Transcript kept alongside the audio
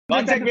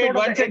One this sec, wait, episode of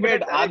one the sec, wait.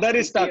 Internet Adar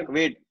is stuck. Game.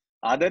 Wait,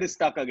 Adar is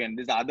stuck again.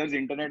 This Adar's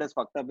internet has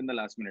fucked up in the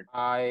last minute.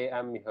 I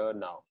am here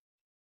now.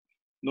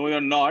 No, you're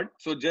not.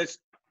 So just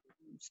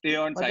stay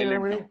on One second,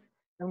 silent.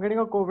 I'm getting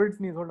a COVID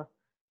sneeze. Hold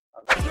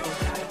on.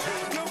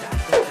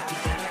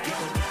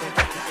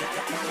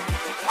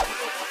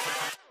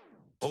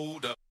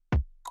 Hold up.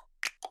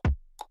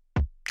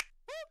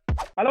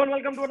 Hello and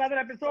welcome to another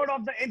episode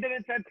of the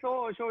Internet Set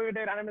Show you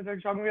did anime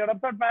showing your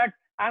absurd facts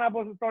and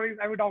opposite stories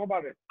and we talk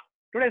about it.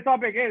 Today's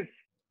topic is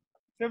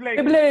siblings.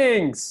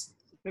 Siblings.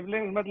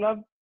 Siblings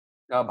मतलब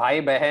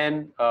भाई बहन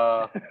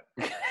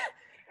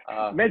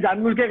मैं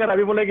जानबूझ के अगर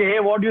अभी बोले कि hey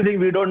what do you think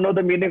we don't know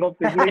the meaning of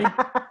siblings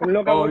उन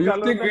लोग का Oh, वो you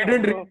चालू think we होता है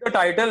didn't ना, read the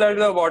title at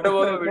the bottom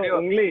of the so video?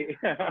 only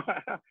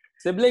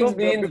Siblings So,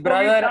 means before we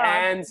brother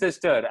start- and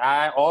sister,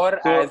 or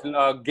So- as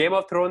Game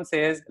of Thrones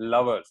says,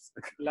 lovers.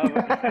 love.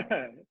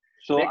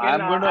 So लेकिन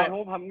I'm I gonna.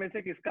 hope हम में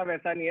से किसका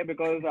वैसा नहीं है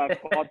because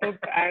Kautuk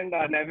and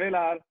Neville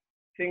are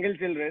single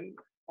children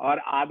और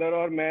आदर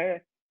और मैं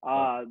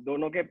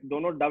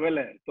दोनों डबल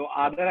है तो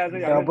आदर has a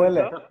younger Double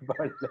है.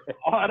 sister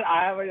और I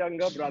have a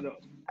younger brother.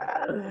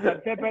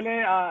 सबसे पहले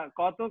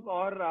कौतुक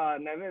और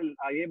नेविल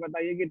ये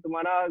बताइए कि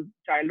तुम्हारा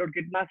चाइल्डहुड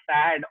कितना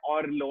सैड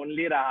और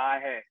लोनली रहा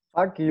है.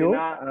 Fuck you.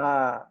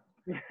 बिना-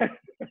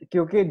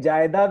 क्योंकि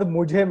जायदाद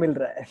मुझे मिल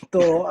रहा है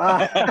तो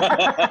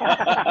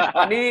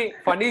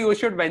Funny you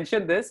should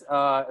mention this.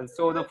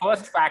 So the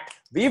first fact,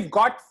 we've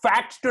got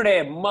facts today.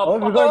 Oh,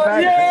 we got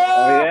facts. Yeah!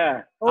 Oh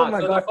yeah. oh my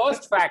so god. the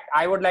first fact,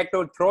 I would like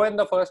to throw in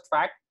the first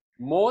fact.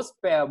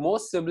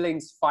 Most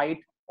siblings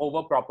fight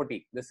over property.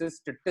 This is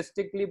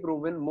statistically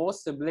proven.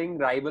 Most sibling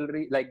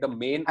rivalry, like the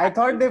main. I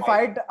thought they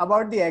fight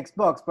about the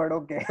Xbox, but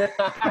okay.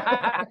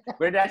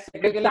 But that's It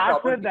technically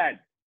starts property. with that.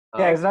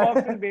 Yeah, Xbox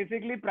exactly. is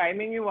basically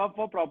priming you up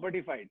for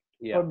property fight.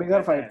 Yeah. For bigger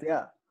fights,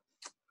 yeah.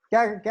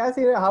 क्या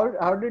see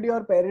how did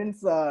your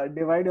parents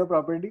divide your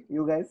property,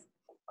 you guys?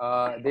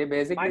 They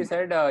basically My-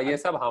 said ये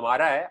सब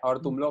हमारा है और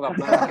तुम लोग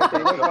अपना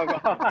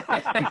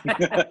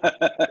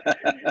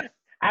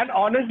And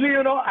honestly,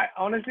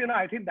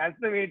 I think that's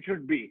the way it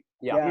should be.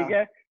 Yeah. Yeah. ठीक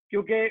है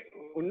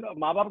क्योंकि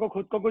माँ बाप को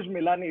खुद को कुछ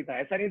मिला नहीं था.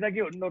 ऐसा नहीं था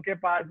कि उन लोग के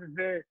पास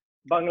जैसे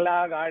बंगला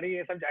गाड़ी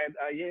ये सब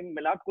ये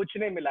मिला कुछ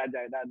नहीं मिला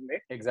जायदाद में.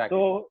 Exactly.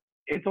 So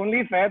it's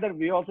only fair that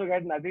we also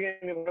get nothing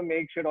and we're going to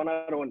make shit on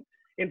our own.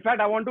 In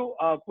fact, I want to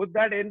put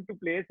that into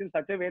place in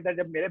such a way that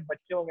जब मेरे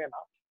बच्चे होंगे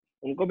ना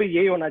उनको भी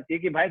यही होना चाहिए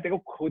कि भाई तेरे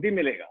को खुद ही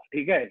मिलेगा.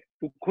 ठीक है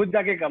तू खुद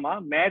जाके कमा.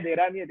 मैं दे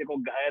रहा नहीं है तेरे को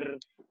घर.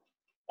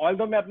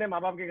 ऑल्दो मैं अपने माँ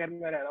बाप के घर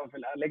में रह रहा हूँ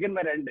फिलहाल लेकिन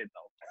मैं रेंट देता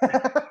हूँ.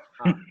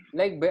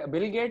 Like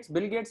Bill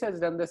Gates has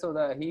done this. So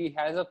that he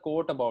has a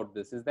quote about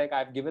this. Is like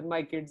I've given my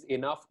kids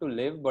enough to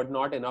live, but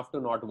not enough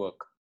to not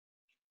work.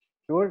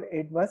 Dude,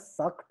 it must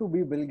suck to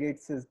be Bill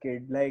Gates's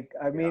kid. Like,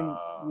 I mean,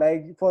 Yeah.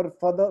 like for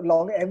the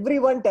long,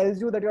 everyone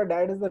tells you that your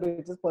dad is the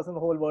richest person in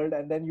the whole world,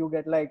 and then you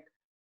get like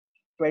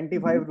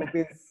 25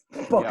 rupees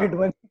pocket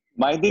money.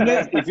 My thing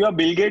is, if you're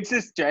Bill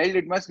Gates' child,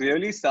 it must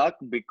really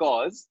suck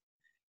because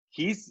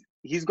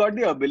he's got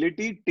the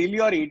ability till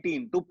you're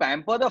 18 to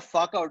pamper the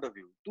fuck out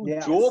of you. तू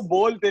Yes. जो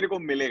बोल तेरे को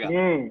मिलेगा.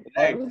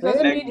 Like,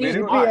 Doesn't like mean he's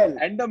मेरे को- BPL.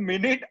 and the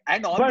minute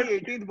and on But- the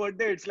 18th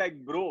birthday, it's like,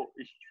 bro,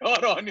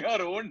 you're on your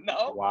own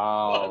now.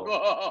 Wow. Fuck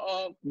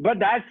off.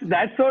 But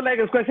that's so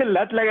like उसको ऐसे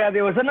लत लगा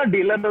दी. वैसे ना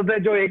डीलर होते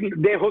हैं जो एक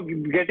they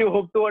get you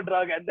hooked to a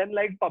drug and then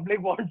like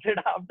public wants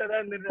it after that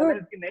and they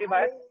realize कि नहीं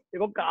भाई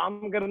देखो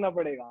काम करना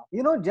पड़ेगा.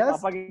 You know,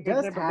 just पापा की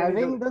कितने पैसे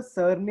having की the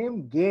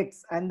surname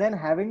Gates and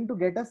then having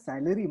to get a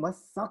salary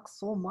must suck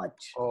so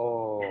much.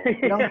 Oh.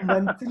 You know,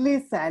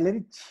 monthly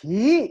salary,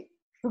 chhi.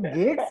 So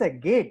Gates है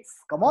Gates.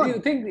 Come Do on. you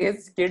think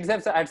his kids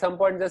have at some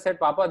point just said,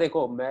 पापा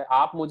देखो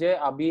आप मुझे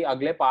अभी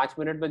अगले 5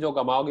 minute में जो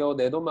कमाओगे वो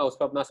दे दो मैं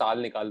उसको अपना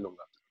साल निकाल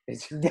लूंगा.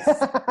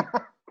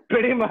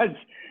 Pretty much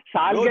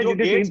साल No, के जो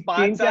जितने गेट्स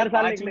तीन 5 चार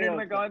साल 5 निकलेगा मिनट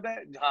में उसको. कमाता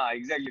है. हाँ,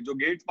 एग्जैक्टली. जो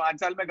गेट्स 5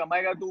 साल में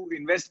कमाएगा तू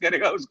इन्वेस्ट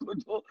करेगा उसको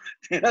तो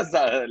तेरा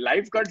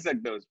लाइफ कट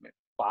सकता है उसमें.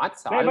 5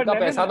 नहीं, साल but का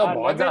Neville, पैसा तो बहुत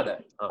Neville- ज्यादा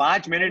है. हाँ.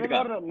 5 मिनट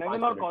का.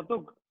 नेविल और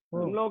कौतुक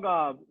तुम लोग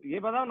ये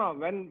बताओ ना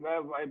when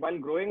while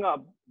growing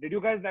up did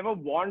you guys never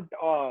want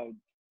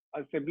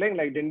a sibling?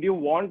 Like didn't you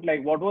want,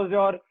 like what was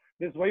your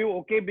this, were you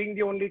okay being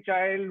the only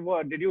child?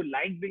 Did you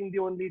like being the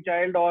only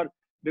child? Or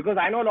because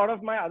I know a lot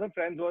of my other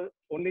friends were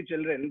only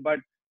children but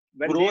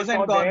when Pros they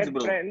and saw cons, their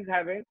bro. friends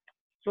having,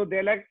 so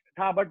they're like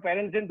हाँ but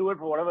parents didn't do it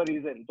for whatever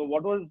reason. So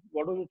what was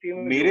the scene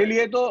with मेरे you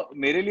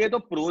guys? लिए तो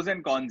pros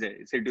and cons है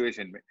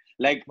situation में.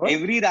 Like What?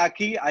 every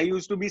Rakhi I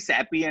used to be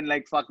sappy and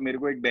like fuck मेरे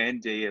को एक बहन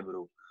चाहिए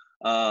bro.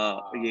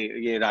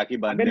 ये राखी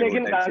अबे बांधने को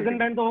लेकिन type cousin shit.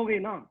 बहन तो हो गई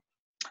ना.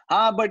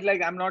 हाँ, but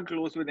like I'm not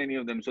close with any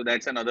of them, so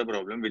that's another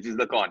problem, which is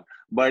the con.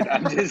 But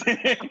I'm just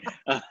saying,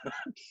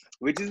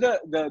 which is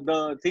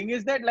the thing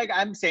is that like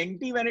I'm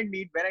senti when I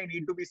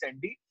need to be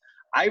senti.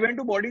 I went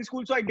to boarding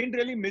school, so I didn't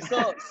really miss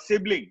a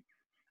sibling.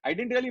 I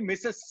didn't really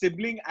miss a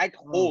sibling at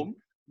home.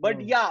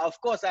 But yeah, of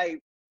course, I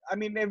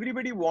mean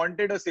everybody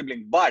wanted a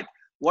sibling. But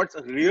what's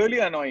really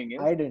annoying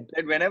is I didn't.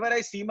 that whenever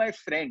I see my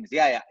friends,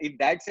 in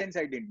that sense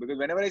I didn't, because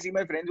whenever I see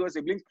my friends who are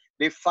siblings,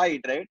 they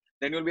fight, right?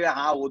 Then you'll be like,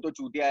 हाँ वो तो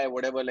चूतिया है,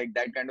 whatever, like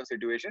that kind of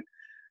situation.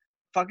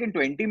 fucking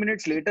 20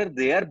 minutes later,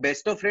 they are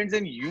best of friends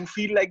and you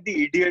feel like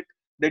the idiot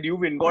that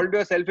you've involved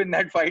yourself in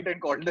that fight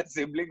and called the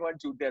sibling one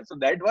chutia. So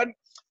that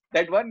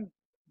one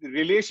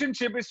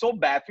relationship is so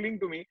baffling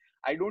to me.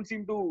 I don't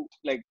seem to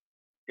like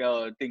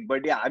think.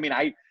 But yeah, I mean,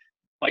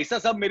 paisa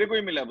sab mere ko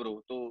hi mila,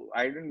 bro. So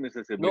I didn't miss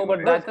a sibling. No,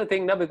 but that's the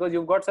thing, na, because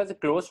you've got such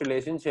close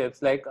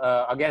relationships. Like,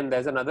 again,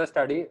 there's another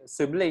study.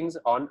 Siblings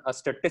on a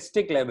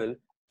statistic level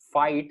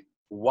fight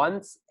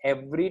once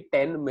every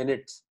 10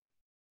 minutes.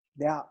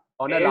 Yeah.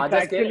 On a It's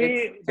larger scale, actually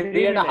it's 3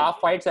 3.5 minutes.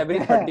 fights every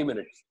 30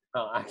 minutes.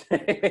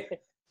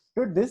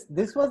 Dude,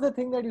 this was the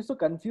thing that used to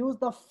confuse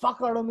the fuck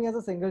out of me as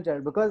a single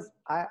child, because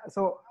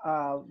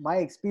my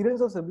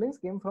experience of siblings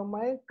came from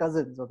my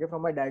cousins, okay,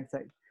 from my dad's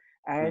side.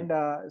 And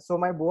so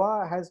my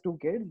boa has 2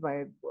 kids,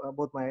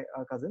 both my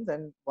cousins,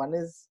 and one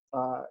is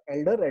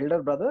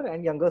elder brother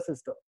and younger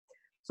sister.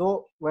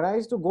 So when I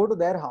used to go to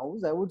their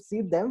house, I would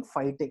see them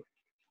fighting.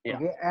 Yeah.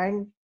 Okay,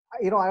 and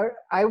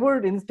I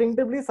would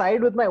instinctively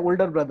side with my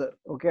older brother.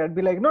 Okay, I'd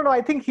be like, no,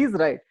 I think he's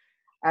right.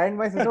 And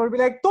my sister would be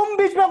like, "Tum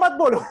beech mein mat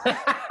bolo."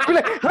 I'd be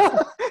like,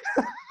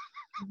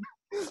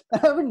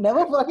 I would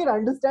never fucking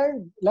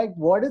understand like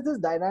what is this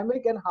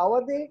dynamic and how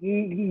are they.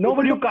 No,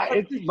 but you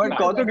can't. But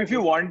Kautuk, if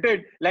you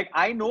wanted, like,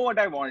 I know what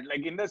I want.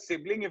 Like, in the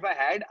sibling, if I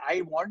had,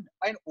 I want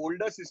an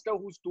older sister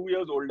who's 2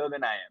 years older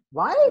than I am.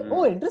 Why?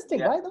 Oh, interesting.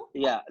 Yeah. Why though?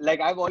 Yeah, like,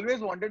 I've always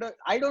wanted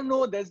I don't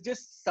know, there's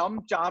just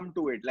some charm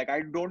to it. Like,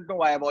 I don't know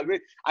why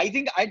I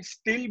think I'd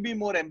still be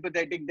more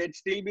empathetic. There'd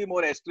still be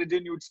more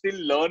estrogen. You'd still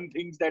learn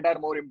things that are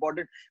more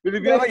important. Because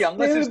if you have a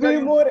younger Still sister,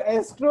 be more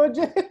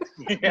estrogen.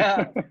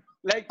 yeah.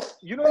 Like,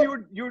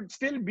 you'd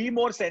still be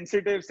more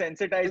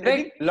sensitized.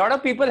 Like, a lot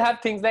of people have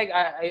things like,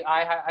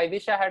 I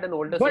wish I had an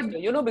older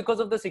sister.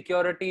 Because of the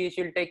security,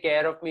 she'll take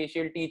care of me.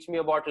 She'll teach me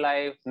about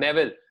life.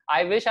 Neville,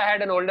 I wish I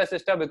had an older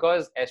sister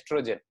because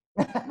estrogen.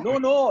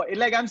 No.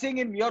 Like, I'm saying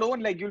in your own,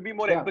 like, you'll be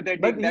more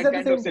empathetic. But That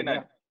kind of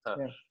scenario.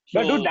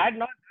 But dude, that's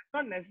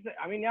not necessary.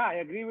 I mean, yeah, I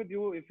agree with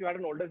you. If you had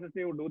an older sister,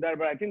 you would do that.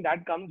 But I think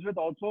that comes with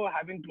also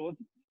having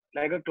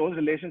a close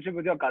relationship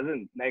with your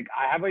cousins. Like,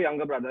 I have a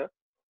younger brother,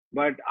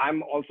 but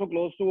I'm also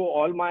close to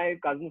all my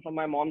cousins from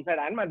my mom's side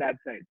and my dad's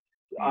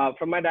side.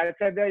 From my dad's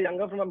side, they're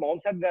younger. From my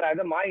mom's side, they're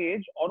either my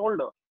age or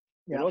older.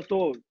 Yeah.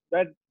 So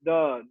that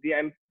the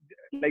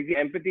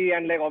empathy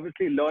and, like,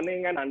 obviously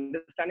learning and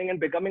understanding and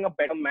becoming a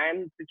better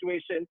man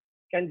situation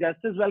can just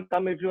as well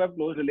come if you have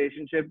close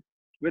relationship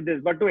with this.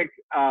 But to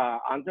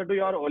answer to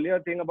your earlier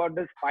thing about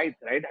this fights,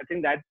 right? I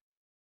think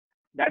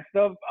that's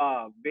the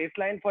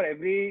baseline for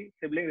every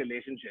sibling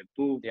relationship.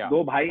 तू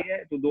 2 भाई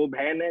है, तू 2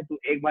 बहन है, तू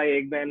 1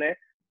 भाई 1 बहन है,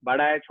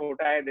 बड़ा है,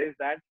 छोटा है, this,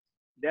 that.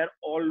 They're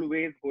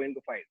always going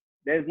to fight.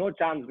 There's no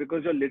chance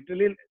because you're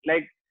literally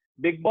like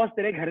Big Boss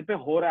तेरे घर पे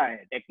हो रहा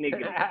है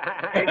technically.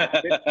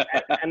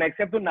 And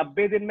except तू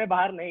 90 दिन में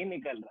बाहर नहीं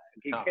निकल रहा है,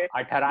 ठीक है?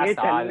 18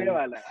 साल. चलने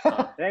वाला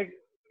है.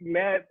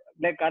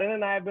 Like Karan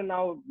and I have been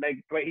now, like,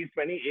 he's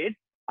 28.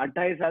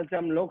 28 साल से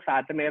हम लोग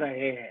साथ में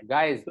रहे हैं.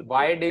 Guys,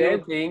 why do you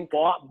think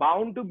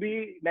bound to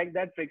be like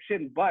that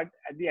friction? But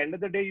at the end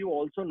of the day, you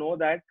also know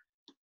that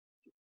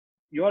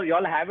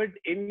y'all have it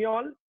in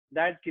y'all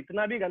that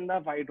कितना भी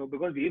गंदा fight हो,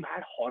 because we've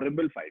had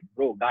horrible fights,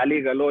 bro.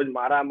 गाली गलौज,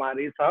 मारा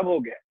मारी, सब हो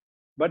गया.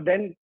 But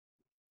then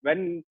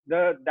when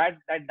that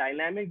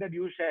dynamic that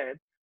you share,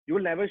 you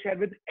will never share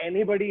with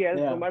anybody else,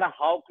 no matter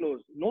how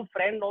close. No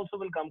friend also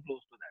will come close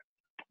to that.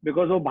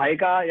 Because वो भाई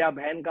का या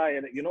बहन का,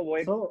 वो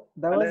एक So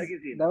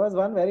there was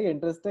one very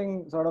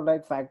interesting sort of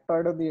like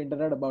factoid on the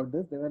internet about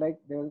this. They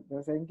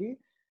were saying कि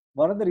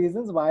one of the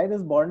reasons why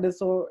this bond is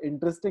so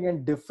interesting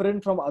and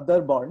different from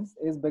other bonds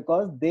is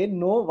because they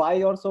know why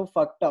you're so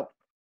fucked up,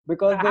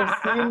 because they've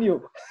seen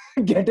you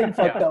getting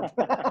fucked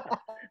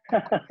up.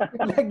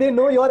 Like, they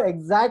know your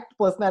exact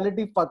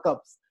personality fuck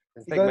ups.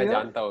 It's like मैं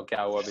जानता हूँ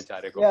क्या हुआ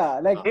बेचारे को. Yeah,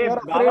 like you're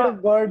afraid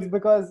of birds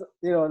because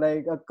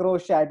like a crow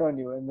shat on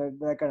you and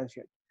that kind of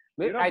shit.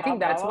 I think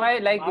that's why,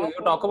 like, you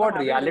talk about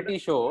reality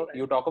show.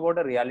 You talk about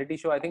a reality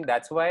show. I think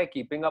that's why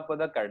Keeping Up with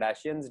the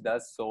Kardashians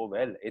does so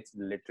well. It's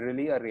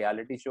literally a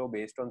reality show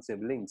based on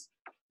siblings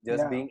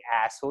just being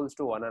assholes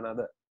to one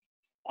another.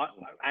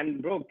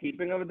 And bro,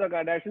 Keeping Up with the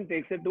Kardashians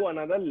takes it to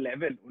another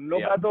level. Un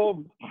log ka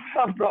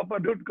to proper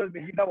dude, because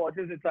Nikita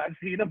watches it, so I've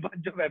seen a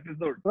bunch of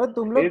episodes. Bro,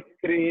 तुम लोग it's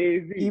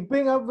crazy.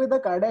 Keeping Up with the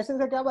Kardashians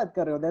का क्या बात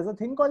कर रहे हो? There's a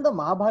thing called the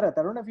Mahabharata.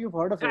 I don't know if you've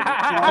heard of it.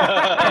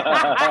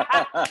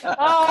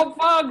 Oh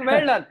fuck,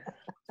 well done.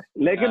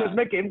 लेकिन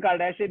उसमें Kim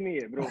Kardashian नहीं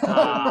है, bro.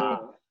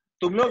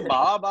 तुम लोग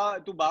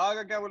तू बाबा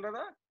का क्या बोल रहा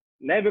था?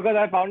 No, because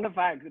I found a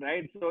fact,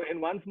 right? So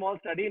in one small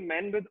study,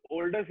 men with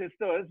older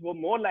sisters were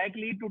more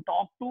likely to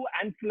talk to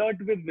and flirt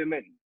with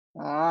women.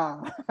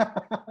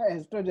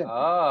 Estrogen.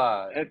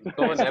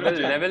 So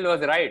Neville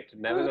was right.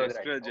 Neville was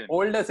right.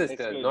 Older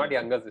sister, not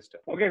younger sister.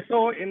 Okay,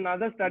 so in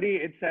another study,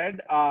 it said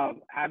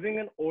having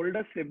an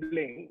older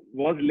sibling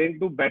was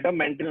linked to better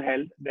mental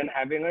health than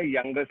having a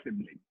younger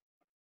sibling.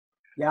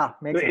 Yeah,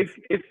 makes sense.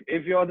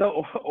 If you're the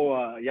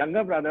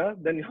younger brother,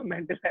 then your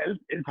mental health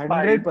is 100%.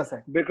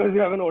 fine because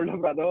you have an older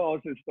brother or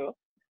sister.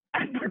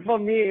 But for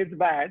me, it's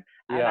bad,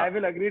 and I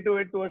will agree to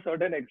it to a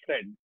certain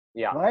extent.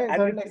 Yeah. Why? A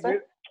certain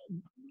extent?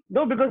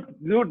 No, because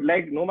dude,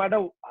 like no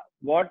matter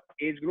what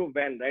age group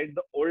when, right,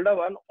 the older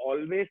one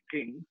always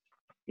thinks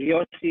he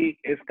or she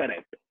is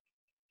correct,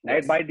 right?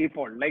 Yes. By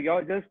default, like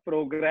you're just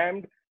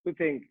programmed to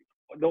think.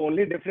 The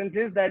only difference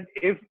is that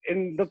if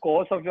in the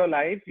course of your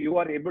life you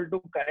are able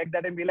to correct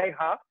that and be like,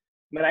 हाँ,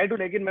 मैं right हूँ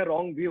लेकिन मैं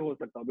wrong भी हो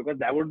सकता हूँ, because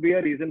that would be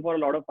a reason for a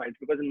lot of fights.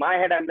 Because in my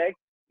head I'm like,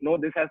 no,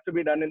 this has to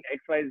be done in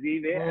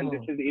XYZ way, and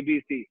this is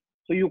ABC.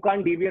 So you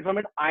can't deviate from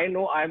it. I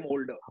know I'm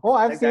older. Oh,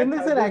 I've Like, seen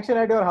that's this how in it is. action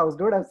at your house,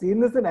 dude. I've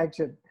seen this in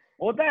action.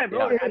 होता है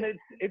bro, Yeah. and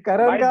it's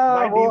करण का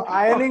by वो default.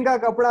 ironing का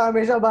कपड़ा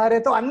हमेशा बाहर है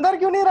तो अंदर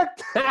क्यों नहीं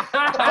रखते?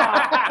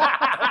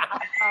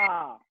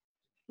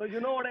 So you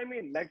know what I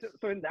mean? Like,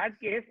 so in that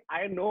case,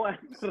 I know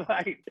I'm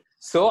right.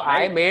 So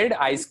I made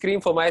ice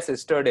cream for my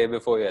sister day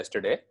before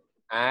yesterday,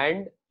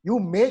 and You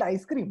made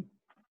ice cream.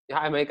 yeah,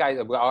 I make ice.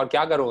 और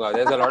क्या करूँगा?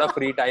 There's a lot of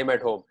free time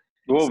at home.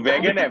 वो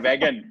vegan है,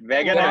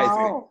 vegan Wow. ice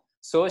cream.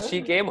 So she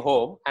came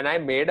home and I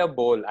made a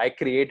bowl. I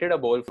created a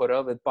bowl for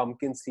her with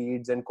pumpkin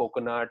seeds and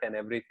coconut and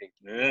everything.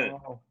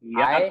 Wow.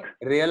 I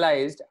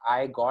realized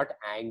I got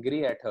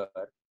angry at her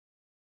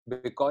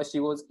because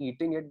she was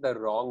eating it the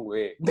wrong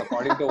way,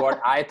 according to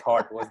what I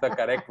thought was the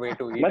correct way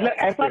to eat. मतलब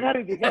ice ऐसा cream. खा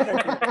रही थी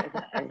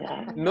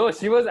क्या? No,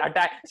 she was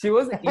she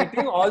was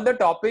eating all the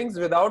toppings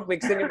without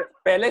mixing it.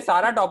 पहले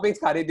सारा toppings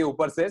खा रही थी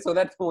ऊपर से, so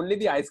that only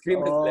the ice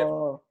cream is left.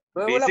 Oh.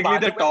 तो मैं बोला, Basically,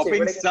 बाद the में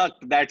toppings चिपड़ेंगे।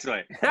 sucked. That's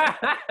why.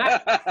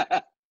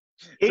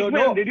 एक So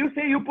minute, no. did you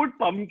say you put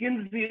pumpkin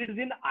seeds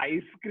in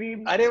ice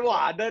cream? अरे वो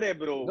आदर है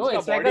bro. No, उसका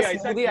it's like body a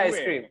ऐसा smoothie क्यों ice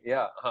है? cream.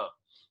 Yeah,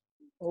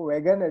 Oh,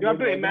 vegan. You have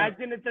to vegan.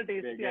 imagine it's a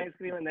tasty Vegan. ice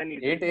cream and then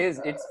eat It is.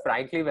 It's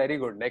frankly very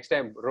good. Next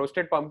time,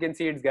 roasted pumpkin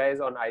seeds,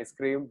 guys, on ice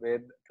cream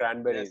with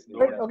cranberries. Yes,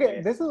 But okay,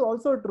 Nice. this is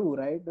also true,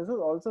 right? This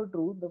is also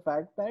true. The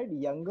fact that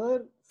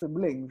younger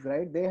siblings,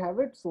 right, they have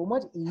it so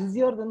much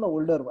easier than the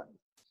older ones.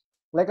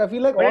 Like I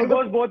feel like But all it the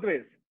goes both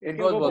ways. It can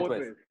goes go both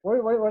ways.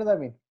 what does that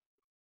mean?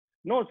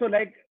 No, so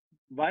like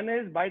one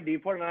is by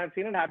default, and I've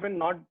seen it happen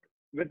not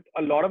with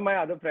a lot of my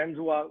other friends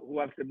who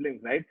have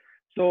siblings, right?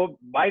 So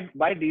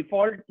by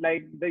default,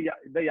 like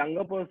the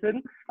younger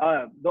person,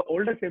 the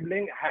older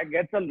sibling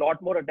gets a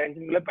lot more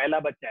attention. मतलब पहला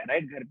बच्चा है,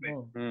 right? घर पे.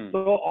 Hmm.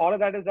 So all of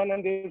that is done,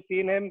 and they've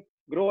seen him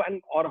grow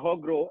or her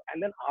grow,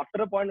 and then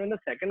after a point when the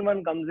second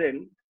one comes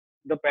in,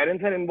 the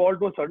parents are involved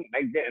to a certain,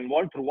 like they're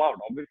involved throughout.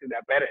 Obviously,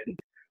 they're parents,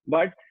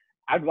 but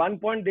at one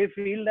point they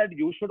feel that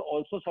you should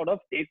also sort of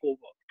take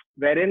over.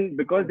 Wherein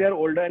because they're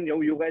older and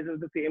you guys are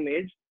the same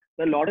age,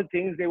 a lot of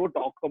things they would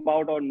talk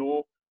about or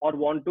know or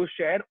want to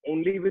share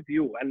only with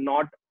you and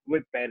not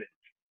with parents.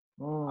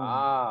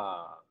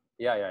 Ah,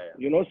 yeah.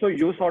 You know, so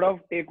you sort of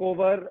take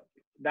over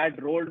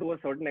that role to a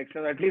certain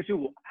extent. At least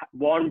you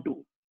want to,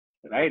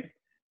 right?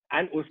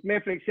 And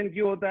उसमें friction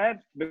क्यों होता है?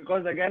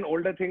 Because again,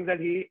 older thinks that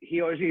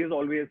he or she is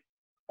always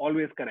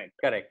correct.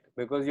 Correct.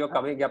 Because you're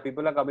coming, yeah,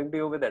 people are coming to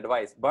you with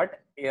advice. But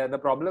yeah, the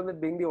problem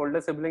with being the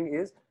older sibling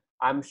is,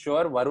 I'm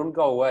sure Varun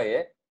का हुआ है,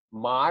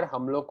 मार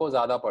हम लोग को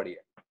ज्यादा पड़ी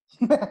है.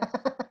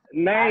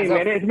 नहीं, As a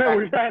मेरे इसमें fact.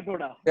 उल्टा है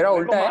थोड़ा. तेरा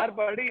मेरे उल्टा को है? मार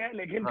पड़ी है,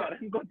 लेकिन हाँ.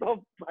 करण को तो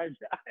पड़ा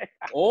है.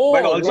 Oh,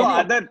 But also really?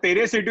 आदर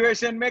तेरे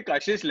situation में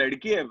कशिश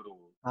लड़की है bro.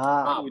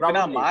 हाँ. हाँ, इतना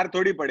probably. मार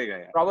थोड़ी पड़ेगा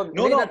यार. Probably.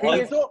 No, The thing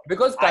is, also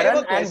because I have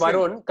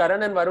a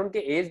Karan and Varun के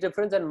age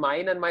difference and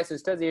mine and my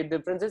sister's age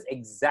difference is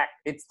exact.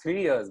 It's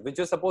 3 years, which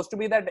is supposed to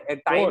be that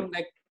time 4.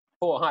 like.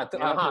 Oh, हाँ,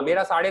 Yeah, हाँ, 4.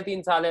 मेरा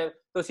 3.5 साल है.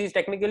 So she's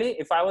technically,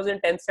 if I was in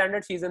 10th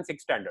standard, she's in 6th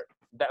standard.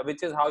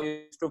 Which is how you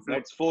used to flip.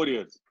 That's 4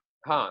 years.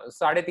 हाँ,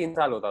 3.5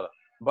 साल होता था.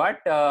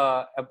 But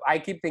I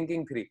keep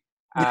thinking 3.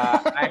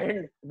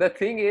 And the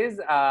thing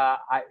is,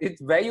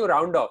 it's where you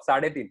round off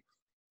 3.5.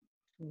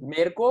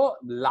 मेरे को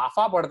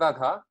लाफा पड़ता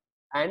था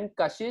and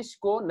कशिश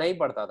को नहीं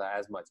पड़ता था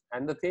as much.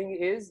 And the thing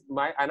is,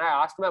 and I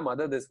asked my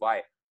mother this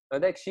why.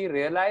 Like she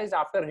realized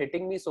after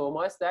hitting me so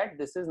much that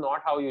this is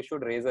not how you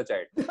should raise a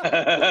child.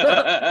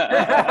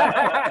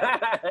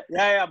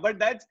 Yeah, but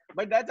that's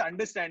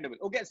understandable.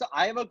 Okay, so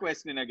I have a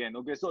question again.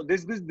 Okay, so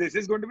this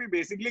is going to be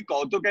basically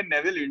Kautuk and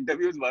Neville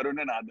interviews Varun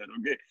and Adar.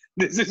 Okay,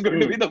 this is going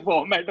to be the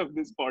format of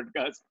this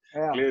podcast.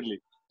 Yeah. Clearly.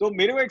 So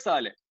मेरे को एक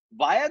सवाल है.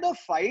 Why are the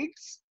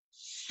fights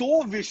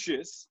so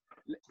vicious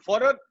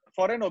for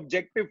an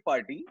objective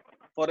party,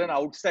 for an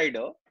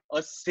outsider?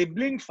 A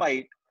sibling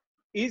fight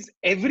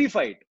every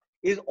fight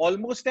is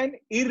almost an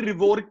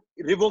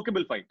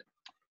irrevocable fight.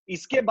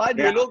 इसके बाद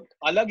ये लोग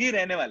अलग ही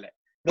रहने वाले हैं.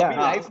 कभी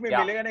लाइफ में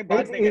मिलेगा नहीं,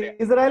 बात नहीं करेगा.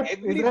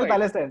 Israel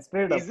Palestine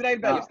straight up. Israel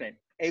Palestine.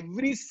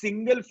 Every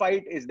single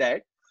fight is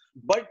that.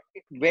 But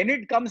when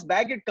it comes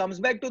back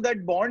to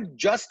that bond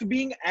just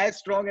being as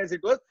strong as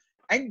it was.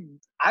 And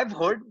I've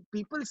heard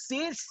people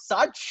say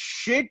such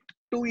shit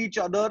to each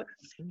other,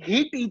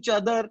 hit each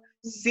other,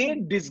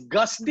 say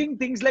disgusting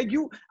things like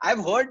you.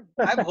 I've heard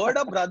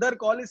a brother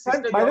call his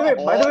sister By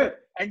the way,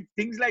 and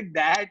things like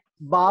that.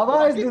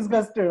 Baba is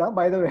disgusted, huh,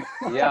 by the way.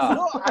 Yeah.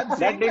 No, I'm That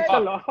saying takes a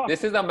that, lot.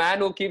 This is a man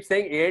who keeps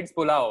saying AIDS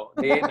pulao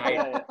day and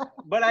night.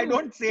 but I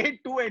don't say it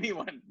to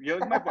anyone.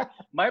 Here's my point.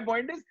 My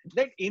point is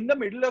that in the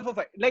middle of a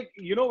fight, like,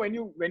 you know, when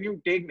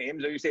you take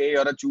names or you say, hey,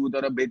 you're a chooth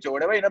or a bitch or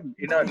whatever, in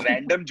a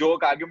random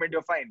joke argument,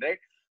 you're fine, right?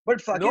 But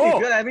fucking, No.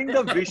 if you're having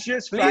the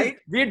vicious Please, fight,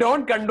 we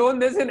don't condone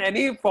this in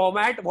any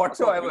format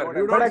whatsoever. what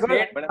You I'm don't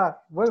saying, say.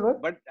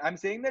 but but I'm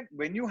saying that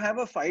when you have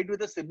a fight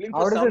with a sibling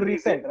How for does some it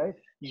reset, reason, right?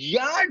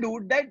 yeah,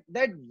 dude,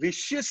 that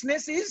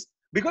viciousness is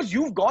because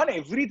you've gone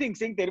everything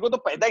saying तेरे को तो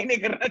पैदा ही नहीं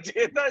करना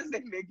चाहिए था से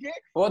लेके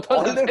वो तो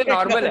all the सबसे way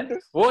नॉर्मल है. down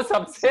to- वो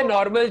सबसे So-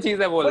 नॉर्मल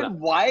चीज है But बोलना.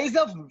 why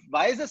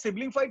is a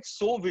sibling fight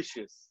so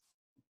vicious?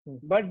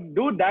 But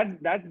dude,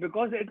 that's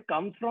because it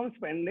comes from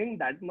spending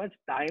that much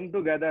time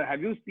together.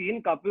 Have you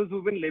seen couples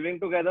who've been living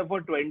together for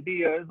 20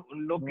 years?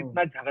 उन लोग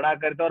कितना झगड़ा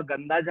करते हैं और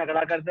गंदा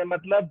झगड़ा करते हैं,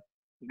 मतलब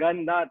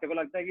गंदा. तेरे को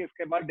लगता है कि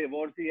इसके बाद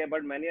डिवोर्स ही है,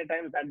 but many a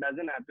times that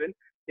doesn't happen.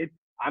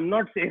 I'm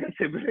not saying a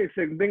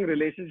sibling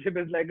relationship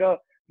is like a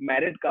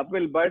married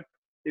couple, but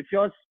if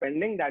you're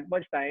spending that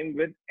much time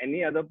with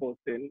any other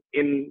person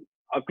in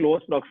a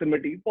close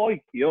proximity for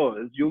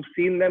years, you've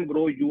seen them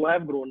grow, you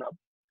have grown up.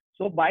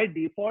 So by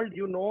default,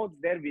 you know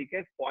their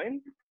weakest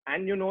points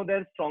and you know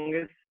their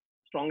strongest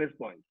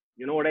points.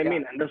 You know what I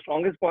mean? And the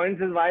strongest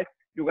points is why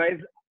you guys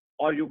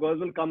or you girls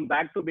will come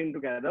back to being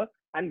together.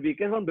 And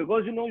weakest one,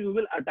 because you know you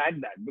will attack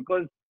that,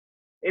 because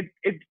it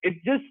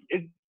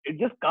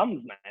just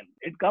comes, man.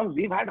 It comes.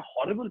 We've had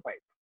horrible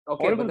fights.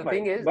 Okay, Horrible but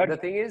fight. the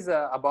thing is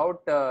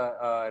about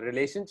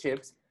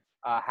relationships.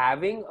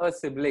 Having a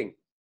sibling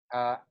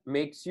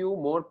makes you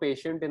more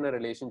patient in a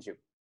relationship.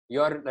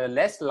 You're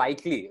less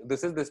likely.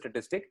 This is the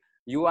statistic.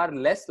 You are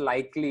less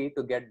likely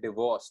to get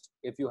divorced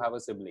if you have a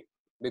sibling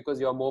because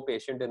you're more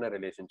patient in a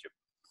relationship.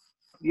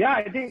 Yeah,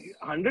 I think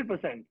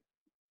 100%.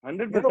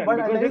 100%. but I'll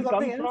tell Because you it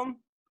something comes else. from.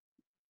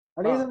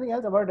 I'll tell you something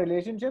else about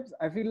relationships.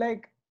 I feel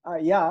like,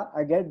 yeah,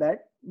 I get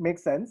that.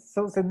 Makes sense.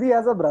 So Siddhi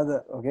has a brother,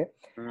 okay?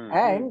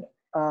 And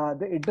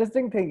the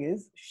interesting thing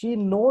is she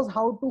knows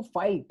how to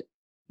fight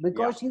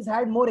because she's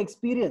had more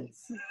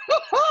experience.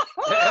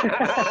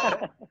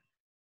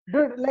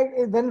 Dude, like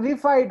when we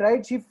fight,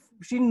 right?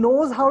 She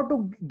knows how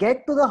to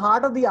get to the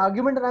heart of the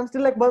argument, and I'm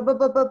still like, like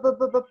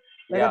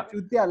a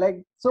chutia.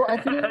 Like, so I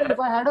feel like if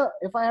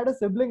I had a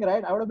sibling,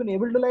 right, I would have been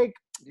able to like,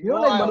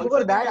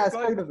 maneuver that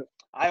aspect of it.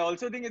 I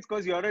also think it's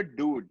because you're a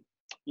dude.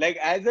 Like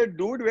as a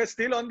dude, we're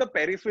still on the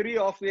periphery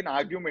of an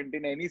argument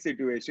in any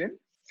situation.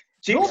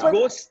 Chicks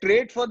go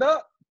straight for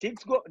the.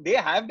 They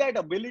have that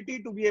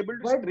ability to be able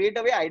to straight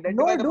away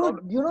identify the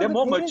problem. They're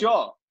more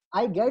mature.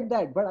 I get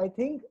that, but I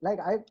think like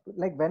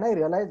when I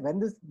realized when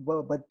this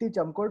batti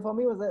chamkod for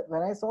me was that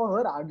when I saw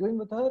her arguing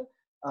with her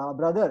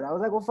brother, I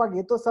was like, oh fuck,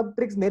 ये तो सब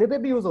tricks मेरे पे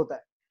भी use होता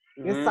है.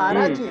 ये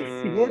सारा चीज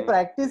ये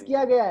practice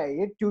किया गया है,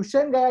 ये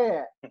tuition गया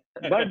है.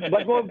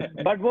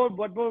 But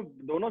वो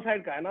दोनों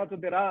side का है ना, तो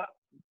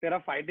तेरा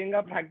fighting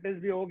का practice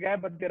भी हो गया है,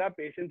 but तेरा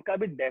patience का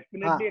भी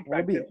definitely एक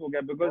practice हो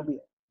गया, because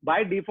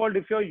by default,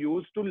 if you're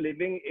used to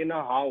living in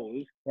a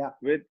house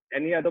with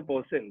any other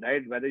person,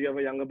 right? Whether you have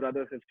a younger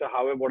brother, sister,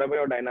 however, whatever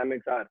your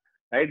dynamics are,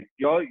 right?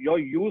 You're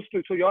used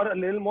to, so you're a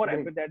little more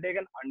empathetic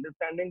and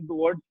understanding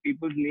towards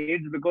people's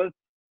needs, because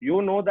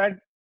you know that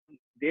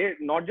they,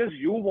 not just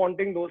you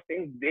wanting those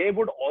things, they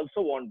would also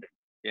want it.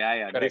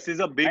 Yeah. Correct. This is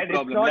a big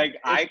problem. Like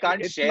I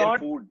can't share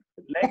food.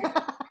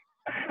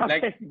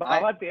 Like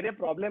बाबा तेरे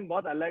problem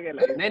बहुत अलग है.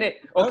 नहीं.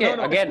 Okay,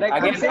 no. Again,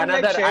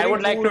 another. Like I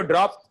would like to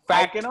drop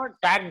fact.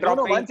 Fact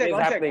dropping one sec, is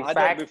happening.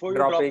 Fact before you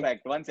dropping. drop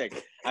fact, 1 sec.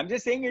 I'm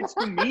just saying, it's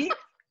to me,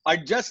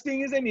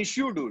 adjusting is an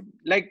issue, dude.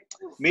 Like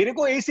मेरे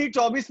को AC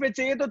 24 पे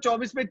चाहिए तो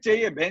 24 पे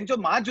चाहिए. बहन जो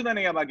माँ चुना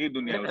नहीं है बाकी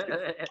दुनिया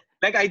उसके.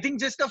 Like I think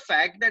just the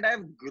fact that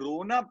I've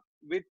grown up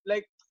with,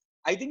 like,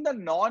 I think the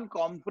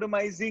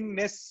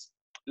non-compromisingness.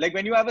 Like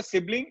when you have a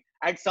sibling,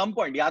 at some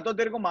point, या तो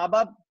तेरे को माँ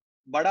बाप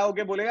बड़ा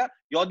होके बोलेगा,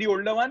 you're the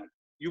older one,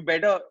 you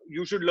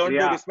should learn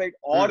to respect,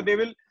 or they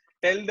will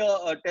tell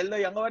the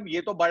younger one,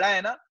 ये तो बड़ा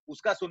है ना,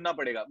 उसका सुनना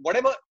पड़ेगा.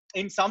 Whatever,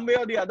 in some way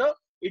or the other,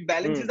 it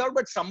balances out,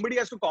 but somebody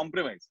has to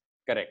compromise.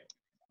 Correct.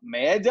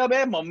 मैं जब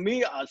है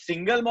मम्मी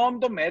single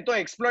mom, तो मैं तो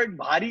exploit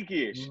भारी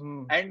की है.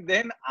 And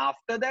then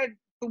after that,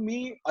 to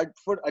me,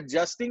 for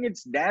adjusting,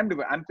 it's damned.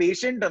 I'm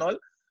patient and all.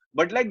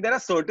 But like there are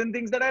certain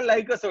things that I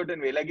like a certain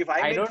way. Like if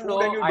I make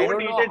food and you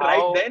don't eat it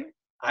right, then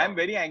I am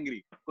very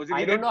angry.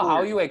 I don't know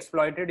how you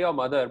exploited your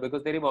mother,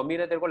 because तेरी mummy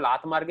ने तेरे को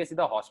लात मार के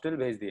सीधा hostel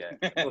भेज दिया है.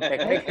 So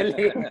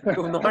technically,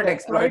 you've not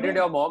exploited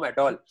your mom at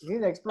all.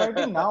 He's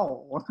exploiting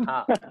now.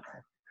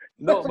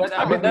 No, but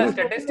I mean the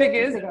statistic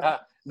is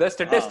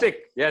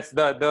yes,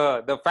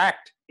 the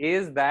fact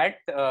is that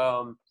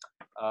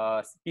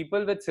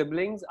people with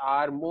siblings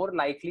are more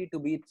likely to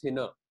be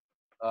thinner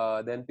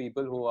than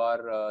people who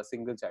are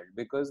single child,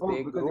 because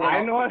they grow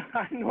I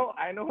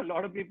know a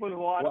lot of people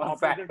who are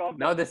opposite of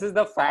now. This is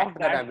the fact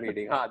that I'm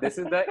reading. This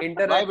is the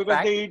internet. Why? Because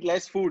fact. they eat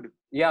less food.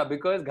 Yeah,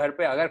 because घर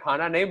पे अगर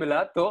खाना नहीं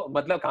मिला तो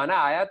मतलब खाना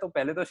आया तो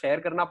पहले तो शेयर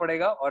करना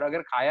पड़ेगा, और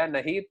अगर खाया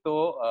नहीं तो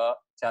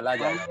चला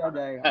जाएगा.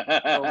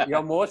 So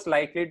you're more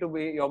likely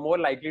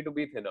to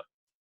be thinner.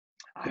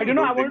 But you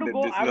know, I want to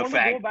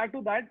go back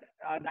to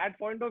that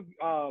point of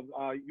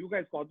you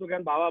guys, Kautuk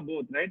and Baba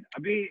both, right?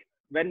 Abhi,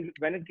 when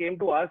it came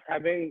to us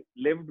having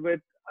lived with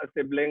a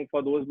sibling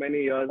for those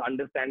many years,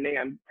 understanding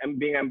and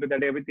being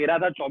empathetic, अभी तेरा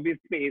था 24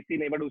 पे AC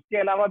नहीं, but उसके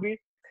अलावा भी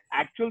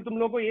actual तुम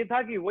लोगों को ये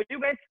था कि were you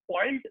guys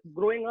spoiled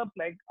growing up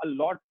like a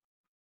lot,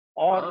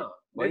 or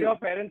did your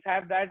parents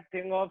have that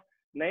thing of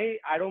nahi,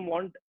 I don't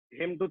want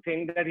him to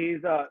think that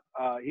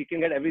he can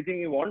get everything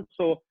he wants,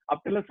 so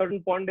up till a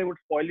certain point they would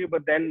spoil you,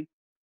 but then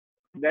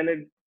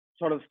it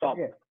sort of stopped.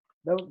 Okay.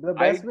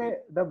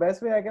 The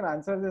best way I can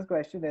answer this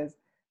question is,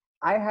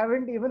 I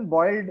haven't even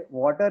boiled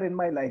water in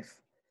my life.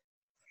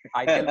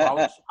 I can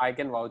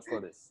vouch for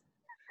this.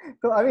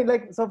 So I mean,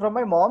 like, so from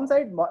my mom's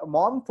side,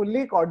 mom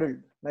fully coddled,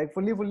 like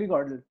fully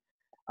coddled.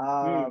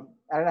 And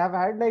I've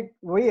had like,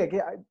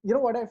 you know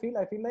what I feel?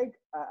 I feel like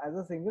as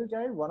a single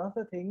child, one of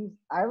the things,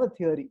 I have a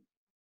theory,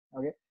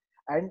 okay,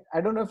 and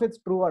I don't know if it's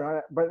true or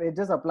not, but it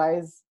just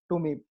applies to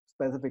me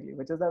specifically,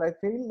 which is that I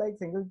feel like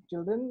single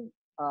children,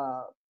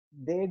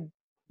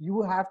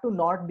 you have to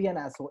not be an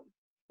asshole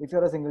if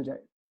you're a single child,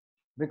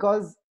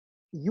 because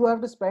you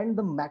have to spend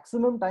the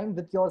maximum time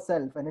with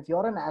yourself, and if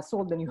you're an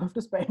asshole, then you have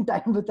to spend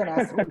time with an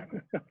asshole.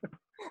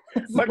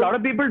 But a lot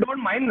of people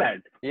don't mind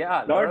that.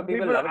 Yeah, a lot of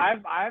people love it.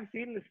 I've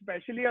seen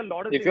especially a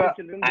lot of If you're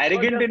children,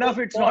 arrogant enough,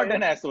 it's not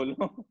an asshole.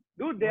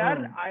 Dude, they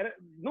are.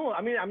 No,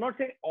 I mean, I'm not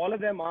saying all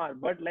of them are,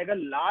 but like a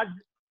large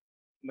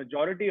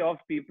majority of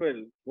people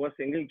who are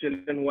single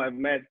children who I've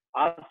met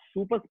are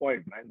super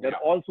spoiled, man. They're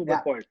all super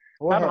spoiled.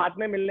 सब हाथ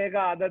में मिलने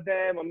का आदत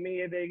है, mummy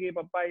ये देगी,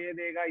 पापा ये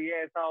देगा,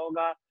 ये ऐसा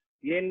होगा,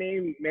 ये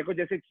नहीं मेरे को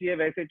जैसे चाहिए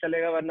वैसे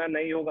चलेगा वरना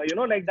नहीं होगा, you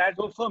know, like that.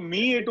 So for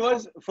me it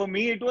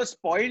was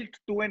spoiled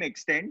to an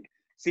extent,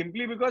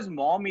 simply because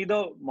mom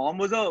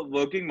was a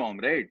working mom,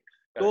 right?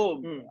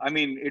 So I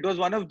mean it was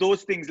one of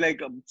those things like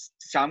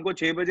शाम को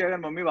 6 बजे अगर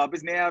mummy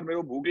वापस नहीं आए और मेरे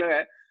को भूख लगा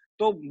है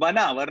तो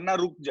बना वरना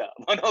रुक जा,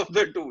 one of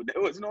the two.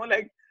 There was no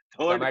like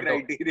third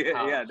Zomato. criteria.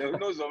 Yeah, there was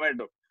no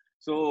Zomato.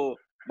 So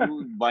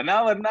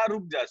bana varna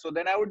ruk ja. So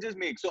then I would just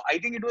make. So I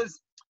think it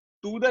was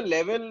to the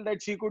level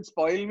that she could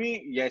spoil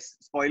me. Yes,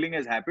 spoiling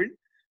has happened.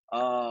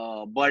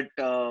 But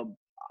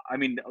I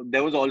mean,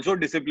 there was also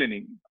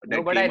disciplining.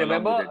 No, but I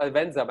remember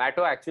when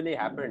Zomato actually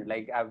happened,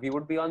 like we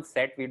would be on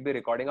set, we'd be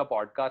recording a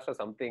podcast or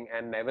something,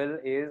 and Neville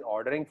is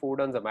ordering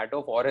food on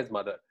Zomato for his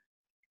mother.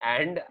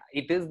 And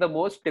it is the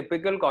most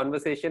typical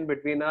conversation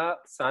between a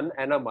son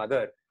and a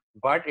mother.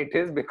 But it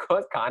is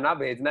because खाना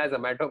भेजना है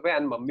Zomato पे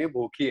and mummy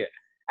भूखी है.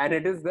 And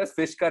it is this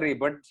fish curry.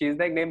 But she's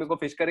like, नहीं मेरे को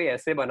fish curry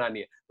ऐसे बनानी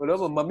है.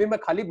 बोलो मम्मी मैं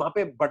खाली वहाँ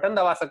पे बटन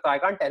दबा सकता हूँ. I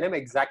can't tell him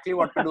exactly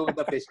what to do with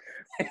the fish.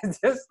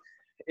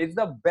 It's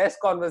the best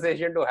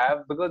conversation to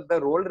have because the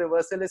role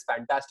reversal is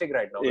fantastic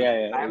right now.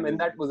 Yeah, I am in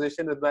that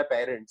position with my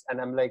parents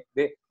and I'm like,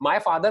 my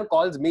father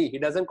calls me. He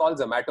doesn't call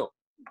Zomato.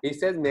 He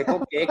says, मेरे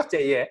को cake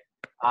चाहिए.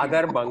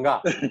 Agar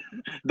banga.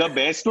 The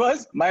best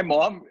was my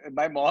mom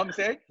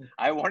said,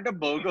 I want a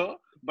burger,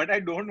 but I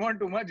don't want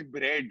too much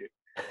bread.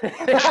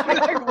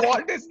 Like,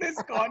 what is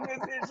this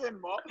conversation,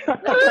 mom?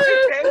 What do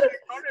I tell you?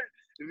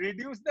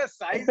 Reduce the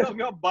size of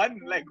your bun.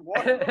 Like,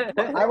 what?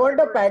 I want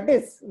a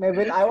patties,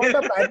 Neville. I want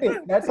a patties.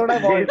 That's what I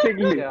want.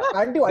 Basically. Yeah.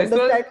 Can't you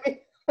understand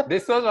me?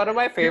 This was one of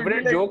my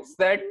favorite jokes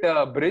that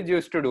Bridge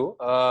used to do.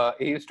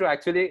 He used to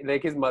actually,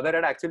 like his mother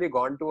had actually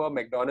gone to a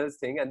McDonald's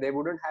thing and they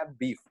wouldn't have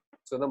beef.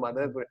 So the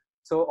mother,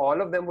 so all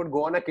of them would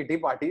go on a kitty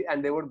party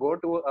and they would go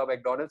to a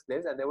McDonald's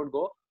place and they would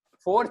go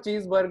 4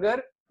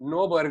 cheeseburger,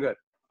 no burger.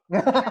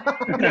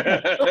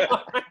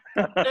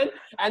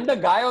 and the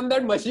guy on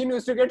that machine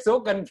used to get so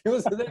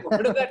confused. Like,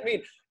 what does that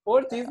mean?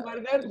 4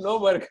 cheeseburger, no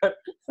burger.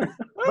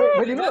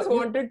 But he just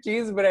wanted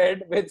cheese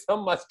bread with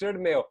some mustard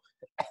mayo.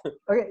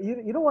 Okay,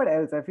 you know what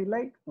else? I feel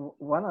like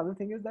one other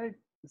thing is that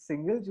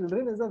single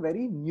children is a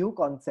very new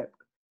concept.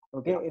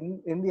 Okay,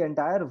 in the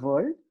entire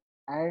world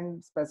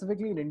and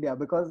specifically in India,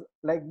 because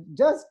like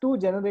just 2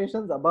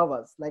 generations above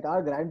us, like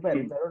our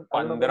grandparents.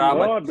 I don't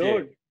know.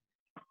 Dude.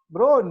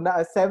 Bro,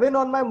 7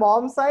 on my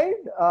mom's side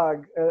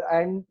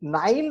and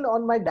 9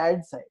 on my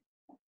dad's side.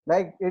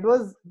 Like it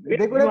was, they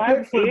could have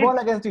played football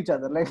against each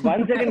other. Like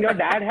 1 second, your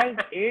dad has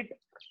 8.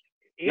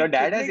 Your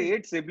dad has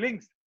 8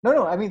 siblings.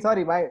 No. I mean,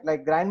 sorry, my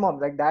like grandmom,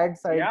 like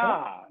dad's side.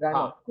 Yeah.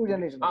 Grandmom, 2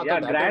 generations. Yeah,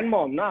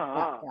 grandmom,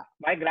 na. Yeah.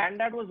 My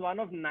granddad was one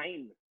of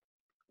 9.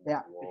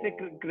 Yeah. It's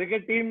a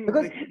cricket team.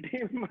 Because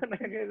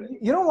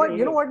you know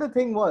what the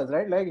thing was,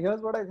 right? Like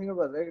here's what I think it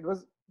was. Right? It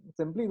was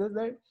simply this,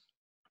 that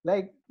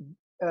like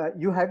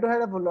you had to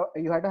have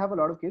a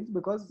lot of kids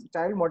because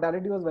child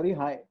mortality was very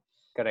high.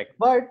 Correct.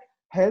 But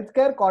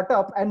healthcare caught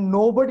up and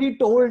nobody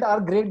told our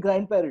great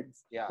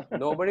grandparents. Yeah,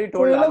 nobody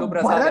told Lalu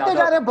Prasad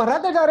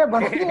Bharate ja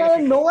rahe,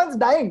 and no one's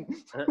dying.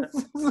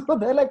 So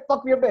they're like,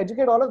 fuck, we have to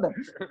educate all of them.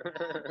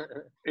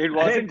 It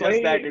wasn't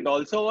just that. It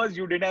also was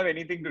you didn't have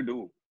anything to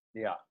do.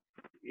 Yeah.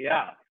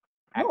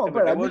 No,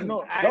 but there was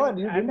no.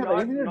 You didn't have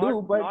anything to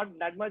do, but not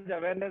that much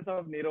awareness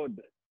of Nirod.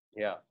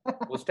 Yeah.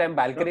 उस time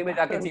balcony में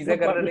जाके चीजें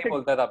करने नहीं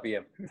बोलता था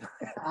PM.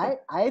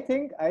 I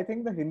think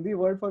the Hindi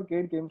word for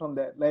kid came from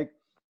there. Like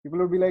people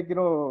would be like, you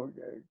know,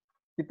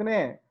 कितने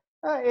हैं?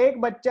 एक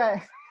बच्चा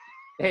है.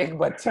 एक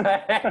बच्चा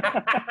है.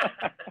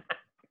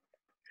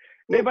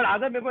 नहीं, but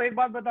Aadar, मेरे को एक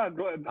बात बता.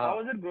 How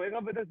was it growing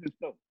up with a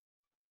sister?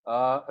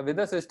 With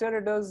a sister,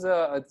 it was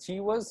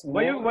she was.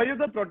 Were you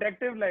the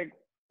protective, like?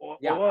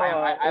 Yeah,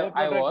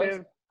 I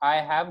was. I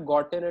have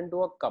gotten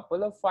into a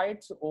couple of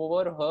fights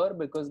over her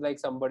because like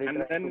somebody And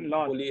tried then to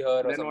lost. bully her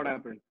or Then something. what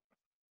happened?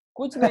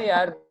 कुछ नहीं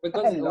यार,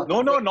 because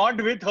No,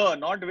 not with her.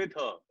 Not with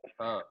her.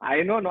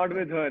 I know, not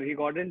with her. He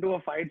got into a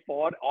fight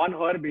on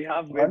her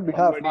behalf with On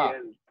behalf, somebody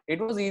else. It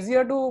was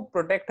easier to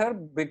protect her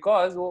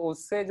because वो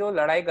उससे जो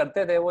लड़ाई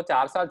करते थे वो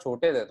 4 साल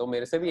छोटे थे, तो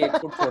मेरे से भी 1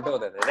 फुट छोटे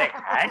होते थे.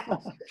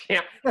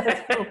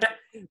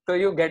 So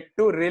you get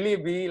to really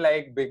be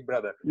like big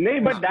brother. No,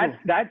 but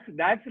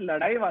that's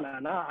ladai wala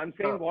na. I'm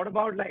saying, what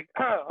about like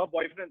her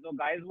boyfriend? So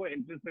guys were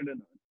interested in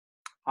her.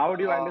 How would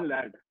you handle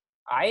that?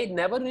 I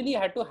never really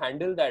had to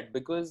handle that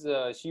because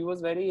she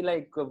was very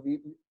like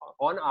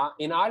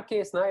in our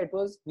case now it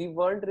was we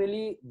weren't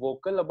really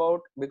vocal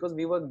about because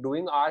we were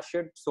doing our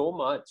shit so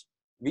much.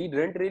 We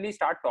didn't really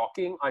start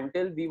talking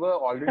until we were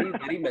already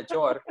very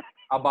mature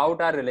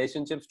about our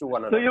relationships to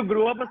one another. So you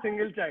grew up a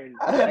single child.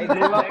 I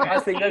grew up a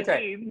single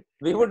child.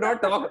 We would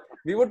not talk.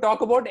 We would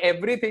talk about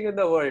everything in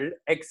the world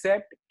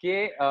except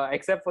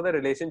for the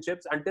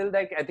relationships until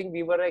like I think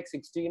we were like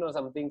 16 or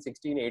something,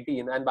 16,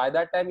 18, and by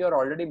that time you're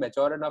already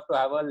mature enough to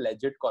have a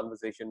legit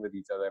conversation with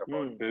each other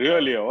about it.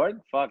 Really? What?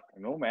 Fuck.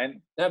 No,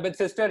 man. Yeah, with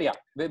sister, yeah,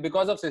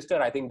 because of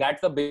sister, I think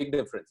that's the big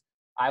difference.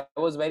 I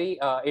was very.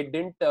 It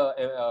didn't.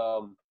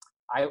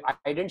 I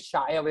didn't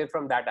shy away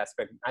from that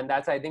aspect, and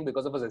that's I think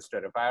because of a sister.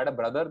 If I had a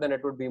brother, then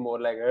it would be more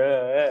like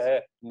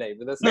no.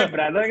 With a sister,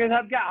 brother के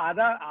साथ क्या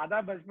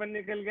आधा बचपन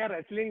निकल गया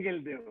wrestling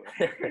खेलते हो,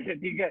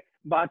 ठीक है,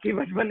 बाकी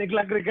बचपन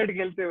निकला क्रिकेट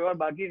खेलते हो और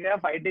बाकी गया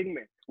फाइटिंग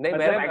में. नहीं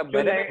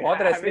मैंने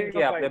बहुत रेसलिंग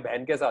किया अपने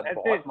बहन के साथ,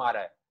 बहुत मारा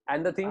है. And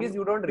the thing is,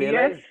 you don't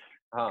realize.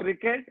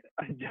 Cricket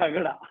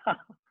झगड़ा,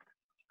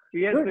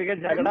 क्रिकेट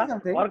झगड़ा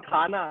और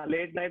खाना,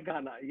 लेट नाइट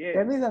खाना, ये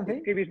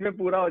इसके बीच में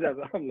पूरा हो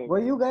जाता हम लोग.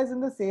 Were you guys in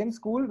the same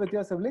school with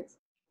your siblings?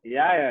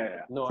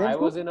 Yeah. No, same I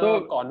school? was in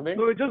a convent.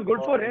 So it was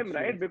good for him,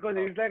 right? Because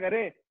he's like,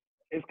 अरे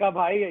इसका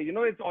भाई है, you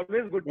know, it's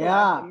always good to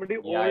have somebody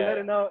older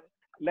in a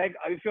like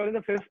if you're in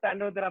the 5th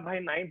standard, तेरा भाई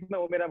 9th में,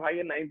 वो मेरा भाई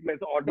है 9th में,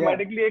 so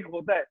automatically एक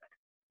होता है,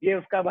 ये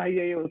उसका भाई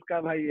है, ये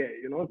उसका भाई है,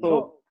 you know. So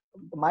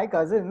my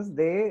cousins,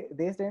 they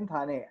stay in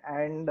Thane,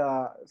 and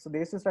so they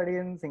used to study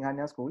in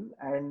Singhania school,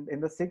 and in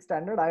the 6th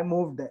standard I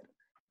moved there.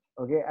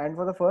 Okay, and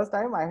for the first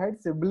time I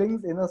had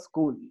siblings in a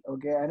school.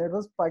 Okay, and it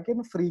was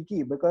fucking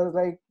freaky because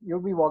like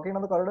you'd be walking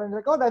down the corridor and you're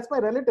like, oh, that's my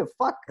relative.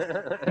 Fuck.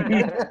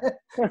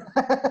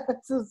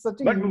 So such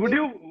a but would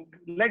you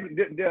like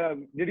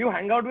did you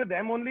hang out with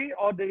them only,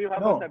 or did you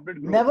have a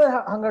separate group? Never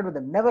hung out with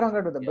them.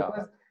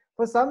 Because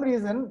for some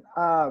reason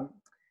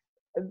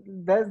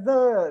there's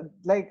the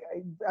like,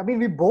 I mean,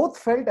 we both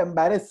felt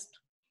embarrassed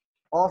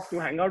of to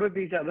hang out with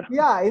each other.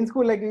 Yeah, in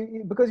school, like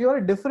because you're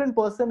a different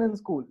person in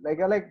school. Like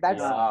you're like,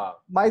 that's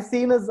my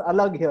scene is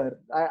alag here.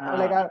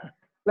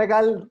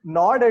 I'll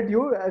nod at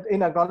you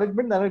in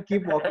acknowledgement, then I'll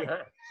keep walking.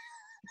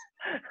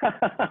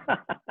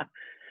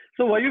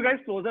 So were you guys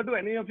closer to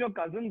any of your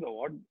cousins or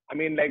what? I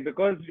mean, like,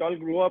 because you all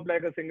grew up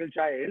like a single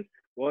child,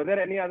 were there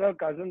any other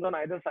cousins on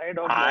either side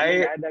of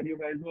that you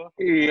guys were?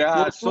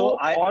 Yeah,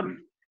 or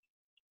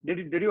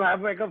did you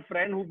have like a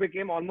friend who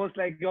became almost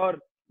like your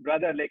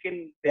brother,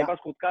 लेकिन तेरे पास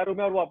खुद का room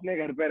है और वो अपने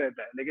घर पे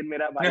रहता है, लेकिन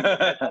मेरा भाई क्या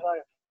था?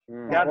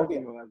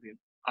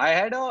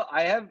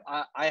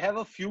 I have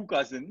a few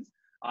cousins.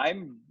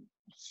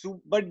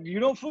 But you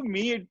know, for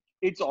me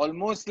it's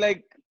almost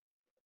like,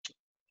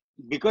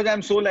 because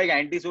I'm so like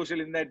antisocial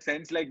in that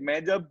sense, like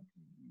मैं जब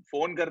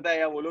phone करता है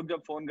या वो लोग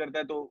जब phone करता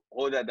है तो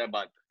हो जाता है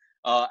बात,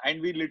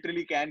 and we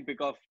literally can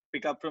pick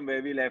up from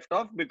where we left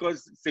off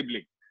because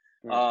sibling.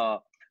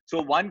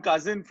 So one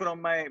cousin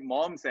from my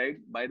mom's side,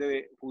 by the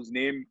way, whose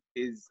name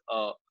is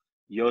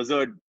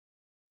Yerzard.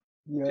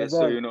 Just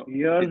so you know,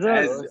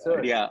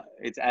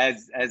 it's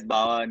as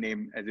Bawa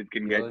name as it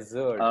can get.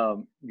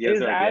 Yerzard.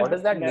 Yerzard. What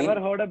does that mean?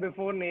 Never heard a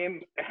before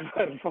name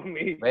ever for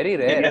me. Very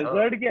rare.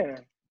 Yerzard क्या है?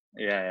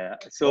 Yeah.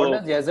 So what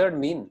does Yerzard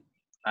mean?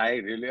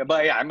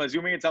 But I'm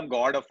assuming it's some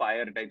god of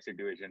fire type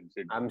situation.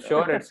 I'm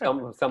sure it's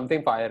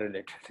something fire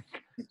related.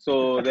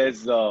 So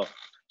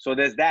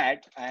there's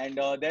that, and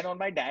then on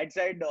my dad's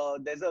side,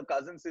 there's a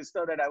cousin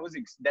sister that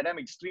I'm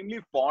extremely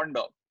fond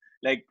of.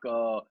 Like,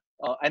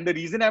 and the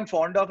reason I'm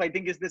fond of, I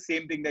think, is the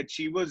same thing, that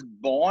she was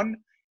born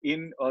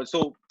in.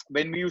 So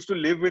when we used to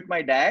live with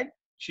my dad,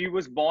 she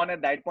was born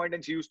at that point,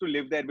 and she used to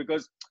live there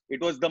because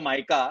it was the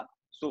Maika.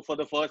 So for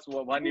the first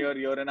 1 year,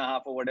 year and a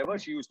half, or whatever,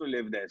 she used to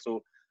live there.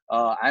 So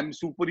I'm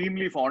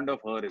supremely fond of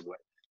her as well.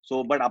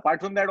 So, but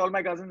apart from that, all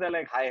my cousins are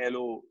like hi,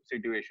 hello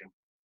situation.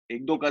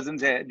 एक दो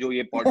cousins है जो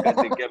ये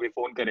podcast देख के अभी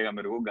phone करेगा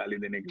मेरे को गाली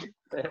देने के लिए,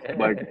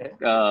 but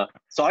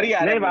sorry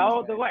यार, नहीं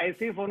भाव तो वो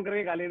ऐसे ही phone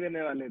करके गाली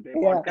देने वाले थे,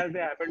 podcast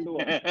they happen to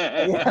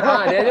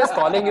हाँ, they're just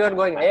calling you and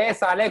going, ए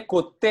साले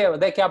कुत्ते,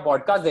 देख क्या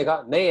podcast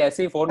देखा, नहीं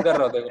ऐसे ही phone कर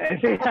रहे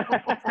थे.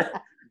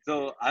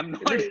 So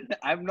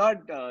I'm not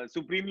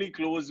supremely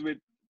close with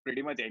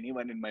pretty much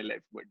anyone in my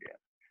life, but yeah.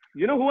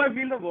 You know who I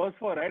feel the worst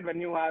for, right?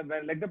 When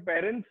like the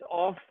parents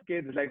of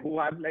kids, like who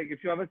have, like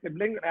if you have a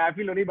sibling, I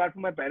feel only bad for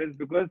my parents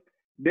because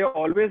they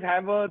always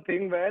have a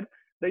thing where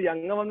the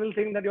younger one will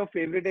think that you're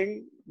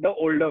favoriting the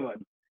older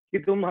one. कि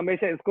तुम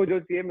हमेशा इसको जो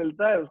चाहिए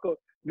मिलता है उसको.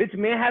 which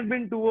may have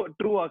been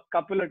true a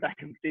couple of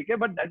times, okay?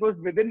 But that was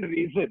within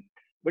reason.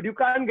 But you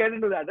can't get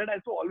into that. That I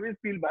to always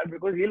feel bad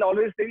because he'll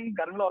always think,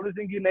 Karan will always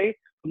think, nahi,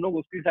 tum log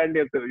uski side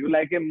lekte ho. You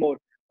like him more.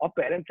 Or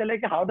parents are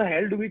like, how the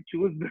hell do we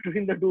choose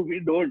between the two? We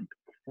don't.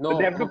 No, But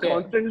they have to okay.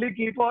 constantly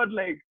keep on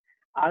like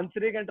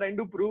answering and trying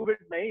to prove it.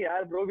 Nahi,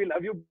 yaar, bro, we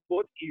love you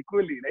both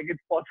equally. Like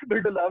it's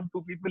possible to love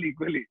two people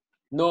equally.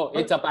 No,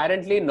 it's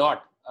apparently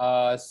not.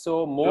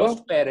 So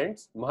most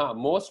parents Have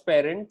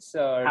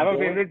a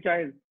favorite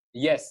child.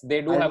 Yes,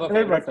 they do have a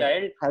favorite 100%.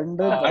 child.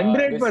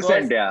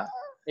 100%, yeah.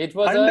 It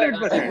was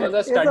 100%.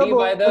 a study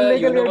by the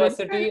Illegal reading.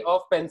 University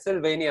of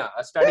Pennsylvania.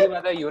 A study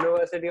by the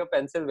University of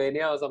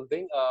Pennsylvania or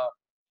something.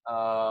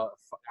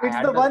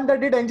 It's the one that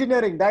did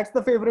engineering. That's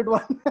the favorite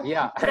one.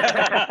 Yeah.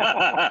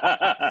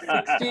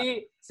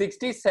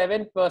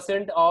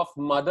 67% of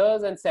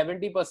mothers and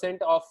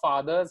 70% of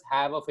fathers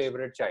have a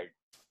favorite child.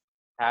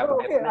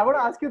 Okay, I want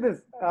to ask you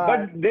this.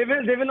 But they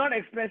will not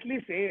expressly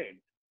say it.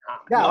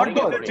 Yeah, Not of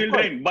to course, the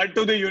children, but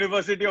to the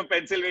University of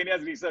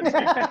Pennsylvania's research team.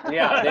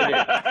 Yeah, they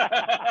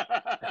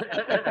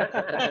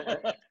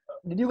did.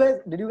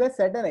 Did you guys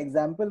set an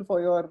example for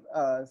your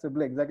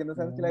siblings? Like in the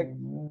sense, like,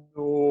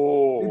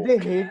 No. did they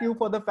hate you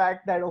for the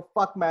fact that, oh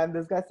fuck man,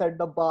 this guy set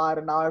the bar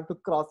and now I have to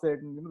cross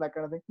it, and that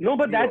kind of thing? No,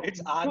 but that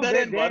It's Adar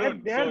and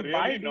Varun, they so are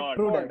by really not.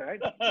 default,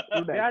 right?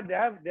 True that.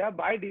 They are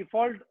by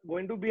default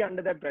going to be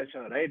under that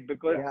pressure, right?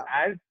 Because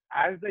Yeah.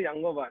 as the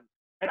younger one,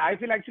 and I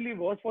feel actually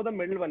worse for the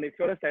middle one. If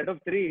you're a set of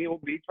three, वो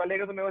बीच वाले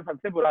का तो मेरे को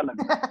सबसे बुरा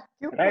लगता है,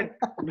 क्यों? right?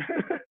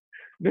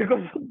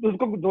 Because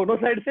उसको दोनों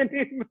side से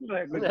नहीं मिल रहा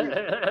है कुछ भी.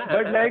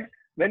 But like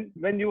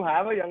when you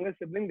have a younger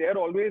sibling, they're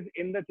always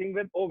in the thing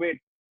with, oh wait,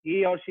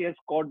 he or she has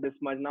scored this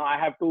much, now I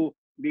have to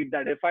beat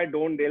that. If I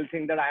don't, they'll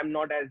think that I'm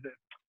not as this.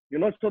 You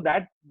know, so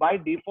that by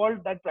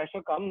default that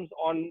pressure comes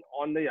on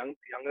the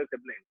younger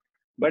sibling.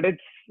 But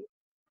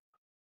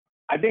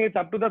I think it's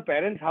up to the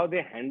parents how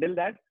they handle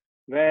that,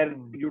 where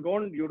you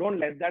don't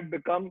let that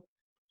become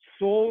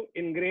so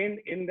ingrained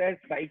in their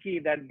psyche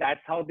that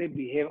that's how they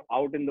behave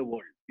out in the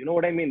world. You know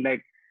what I mean?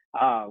 Like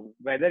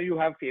whether you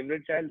have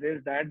favorite child,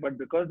 this, that, but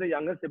because the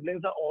younger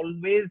siblings are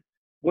always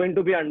going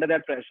to be under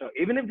that pressure,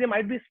 even if they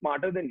might be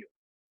smarter than you.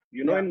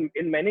 You know,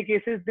 in many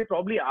cases, they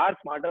probably are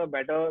smarter,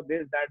 better,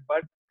 this, that,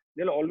 but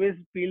they'll always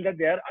feel that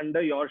they are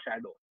under your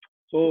shadow.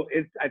 So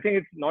I think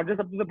it's not just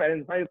up to the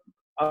parents, but it's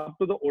up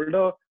to the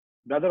older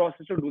brother or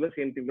sister to do the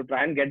same thing, to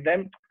try and get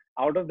them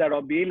out of that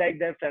or be like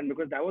their friend,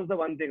 because that was the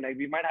one thing. Like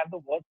we might have the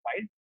worst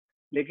fight,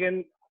 like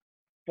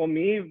for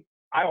me,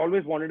 I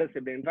always wanted a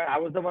sibling. In fact, I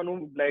was the one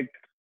who like,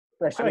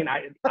 Pressure. I mean, I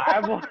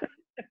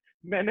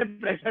मैंने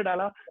pressure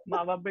डाला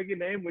माँ बाप पे कि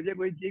नहीं मुझे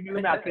कोई चाहिए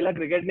क्योंकि मैं अकेला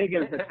क्रिकेट नहीं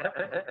खेल सकता.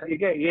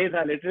 ठीक है, ये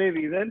था लिटरली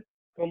रीजन.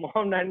 तो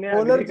मॉम डैड ने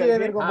बॉलर चाहिए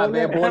मेरे को,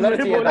 बॉलर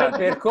चाहिए था.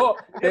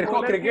 तेरे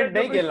को क्रिकेट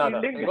नहीं खेलना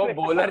था, तेरे को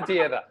बॉलर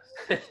चाहिए था.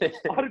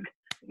 और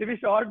जब भी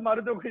शॉट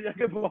मारो तो कोई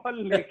जाके बॉल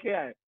लेके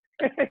आए.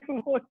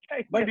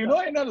 But you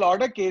know, in a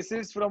lot of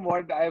cases, from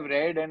what I've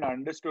read and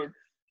understood,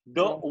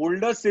 the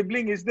older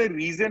sibling is the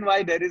reason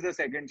why there is a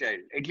second child,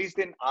 at least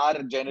in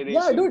our generation.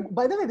 Yeah, dude,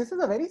 by the way, this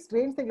is a very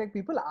strange thing. Like,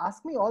 people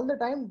ask me all the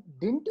time,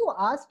 didn't you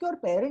ask your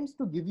parents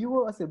to give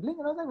you a sibling?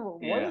 And I was like,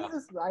 what is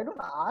this? I don't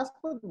ask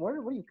for, what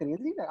are you,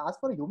 crazy? Like, ask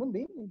for a human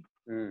being?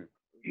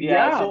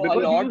 Yeah, so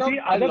because you see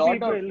other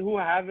people of who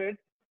have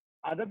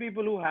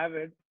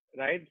it,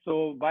 right?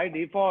 So by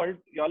default,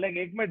 you're like,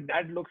 एक minute,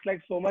 that looks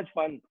like so much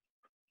fun.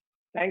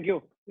 Thank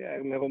you. Yeah,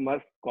 मेरे को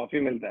मस्त coffee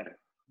मिलता है.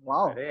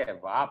 Wow. अरे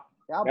बाप.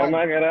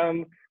 गरमा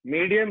गरम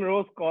medium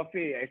roast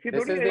coffee.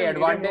 This is the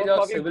advantage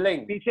of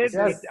sibling. पीछे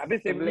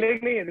अबे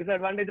sibling नहीं है, this is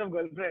advantage of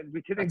girlfriend.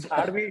 पीछे एक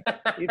झाड़ भी,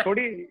 ये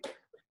थोड़ी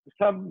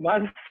सब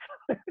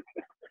मस्त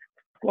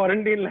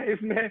quarantine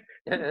life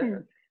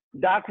में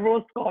dark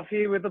roast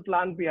coffee with a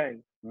plant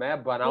behind.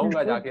 मैं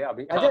बनाऊंगा जाके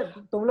अभी.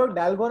 अच्छा, तुम लोग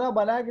डालगोना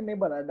बनाया कि नहीं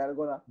बनाया?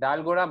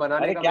 डालगोना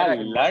बनाने का क्या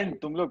लंड,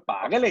 तुम लोग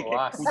पागल है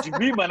क्या? कुछ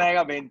भी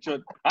बनाएगा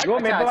बेंचोद. जो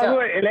मेरे पास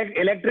वो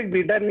इलेक्ट्रिक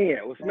बीटर नहीं है,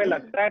 उसमें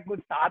लगता है कुछ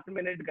 7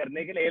 मिनट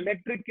करने के लिए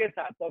इलेक्ट्रिक के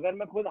साथ. तो अगर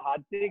मैं खुद हाथ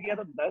से किया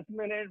तो 10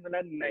 मिनट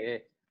नहीं.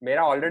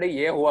 मेरा ऑलरेडी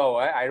ये हुआ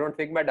है. आई डोंट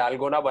थिंक मैं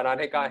डालगोना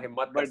बनाने का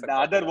हिम्मत कर सकता.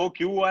 दादर वो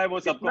क्यों हुआ है वो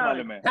सबको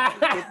मालूम है.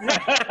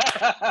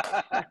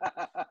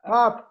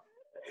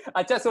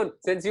 अच्छा सुन,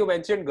 since you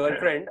mentioned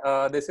girlfriend,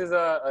 this is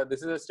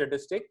a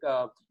statistic.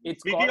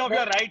 It's speaking of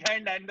your right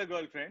hand and the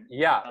girlfriend.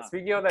 Yeah,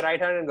 speaking of the right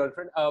hand and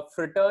girlfriend,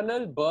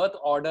 fraternal birth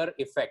order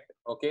effect.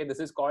 Okay, this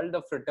is called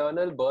the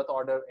fraternal birth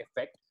order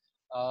effect,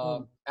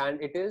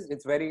 and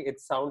it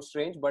sounds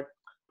strange, but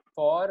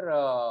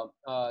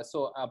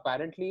so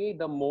apparently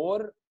the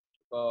more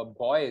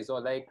boys, or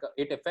like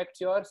it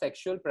affects your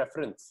sexual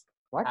preference.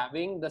 What?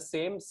 Having the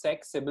same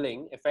sex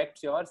sibling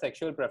affects your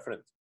sexual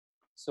preference.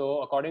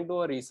 So according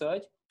to a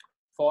research,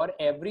 for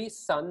every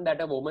son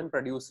that a woman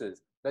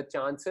produces, the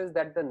chances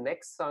that the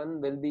next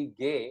son will be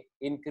gay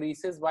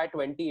increases by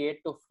 28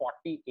 to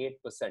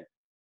 48%.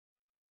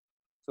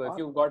 So if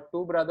you've got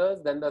 2 brothers,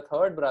 then the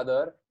third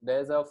brother,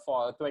 there's a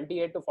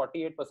 28 to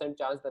 48%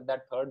 chance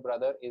that third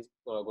brother is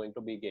going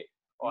to be gay.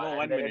 No,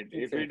 1 minute.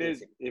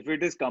 If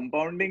it is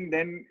compounding,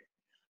 then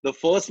The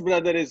first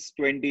brother is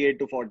 28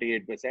 to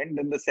 48%.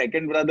 Then the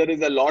second brother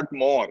is a lot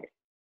more.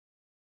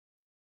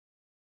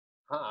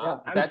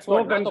 हाँ, I'm that's so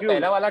what ना, तो confused.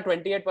 पहला वाला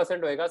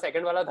 28% होएगा,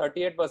 second वाला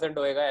 38%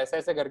 होएगा, ऐसे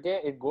ऐसे करके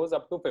it goes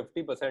up to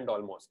 50%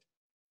 almost.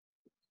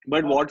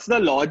 But what's the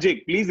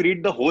logic? Please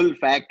read the whole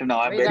fact now.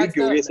 I'm Wait, very that's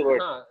curious the,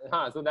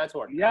 about. so that's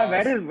what. Yeah,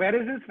 where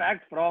is this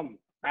fact from?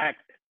 Fact.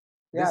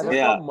 This is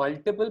Yeah. from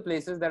multiple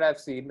places that I've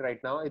seen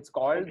right now. It's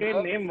called Okay,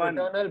 the name one.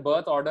 fraternal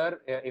birth order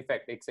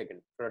effect. One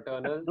second.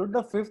 Fraternal. Dude,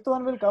 the fifth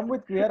one will come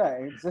with Queer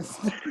Eye. It's just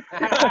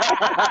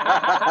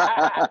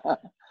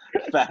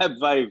Fab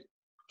 5,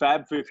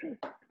 Fab 5.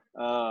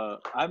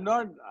 I'm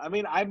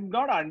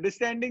not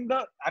understanding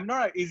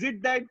is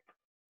it that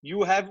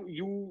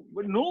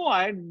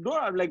I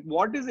don't, like,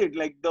 what is it?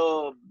 Like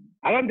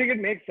I don't think it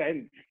makes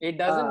sense. It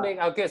doesn't make,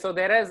 okay, so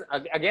there is,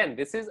 again,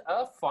 this is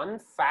a fun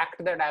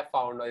fact that I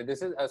found.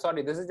 This is,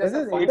 sorry, this is just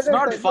This a is fun it's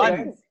internet not search,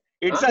 fun. guys.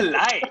 It's Huh? a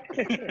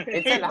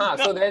lie.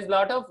 so there's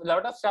lot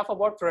of stuff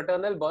about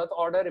fraternal birth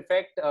order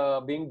effect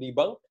being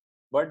debunked,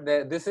 but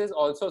this is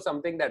also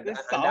something that This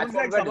and that's sounds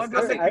what like we're someone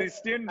from the discussing.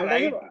 Christian I'll tell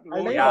right. you-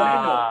 I'll tell you wrote one thing, down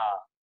Yeah.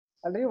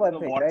 I'll tell you one the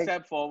thing, WhatsApp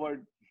right? forward.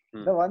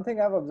 The one thing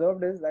I've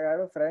observed is, like, I have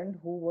a friend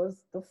who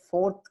was the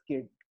fourth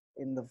kid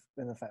in the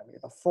family.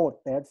 The fourth.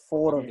 They had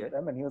four Okay. of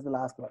them, and he was the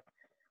last one.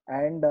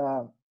 And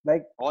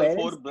like All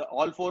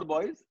four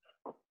boys.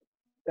 uh,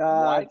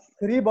 What?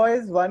 3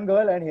 boys, 1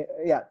 girl, and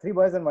 3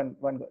 boys and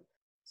one girl.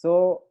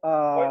 So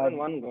Boys and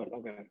one girl.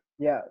 Okay.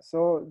 yeah,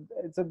 so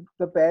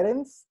the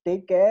parents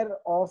take care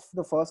of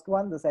the first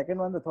one, the second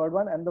one, the third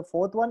one, and the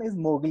fourth one is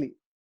Mowgli.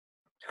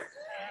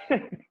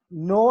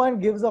 No one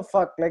gives a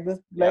fuck. Like this,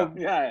 like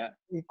Yeah.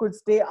 he could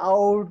stay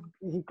out.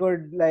 He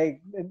could,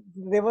 like,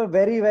 they were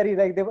very, very,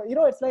 like, they were.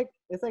 It's like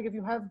if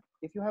you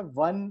have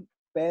one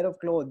pair of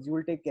clothes, you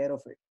will take care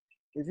of it.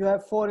 If you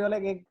have 4, you're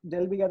like, "Ek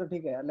jal bhi gaya to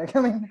theek hai yaar." Like, I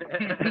mean,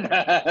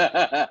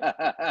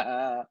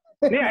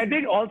 Yeah, I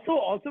think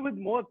also with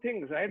more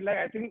things, right? Like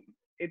I think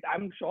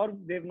I'm sure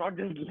they've not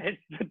just let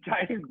the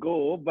child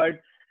go, but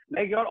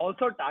like you're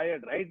also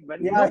tired, right?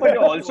 When Yeah. No, but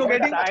you're also so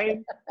much getting.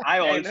 time. I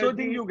also energy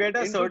think you get a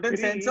into certain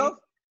sense three. of.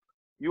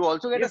 You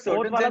also get ये a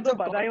fourth certain वाला sense तो of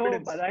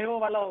confidence. बधाई हो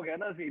वाला हो गया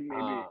ना scene में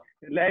भी. हाँ.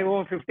 Like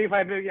वो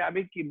 55 में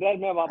अभी किधर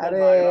मैं वापस अरे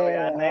भाग रहा हूँ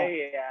यार, हाँ. नहीं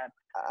यार.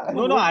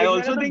 No, वो I kid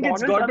also में तो think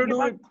it's Donald got to Trump के do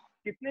पास with.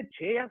 कितने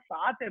 6 या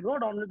 7 है ब्रो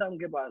डोनाल्ड ट्रम्प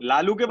के पास.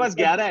 लालू के पास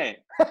 11 है.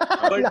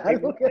 But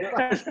लालू के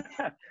पास.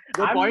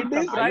 the I'm point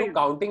is, Are you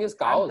counting his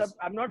cows?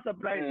 I'm not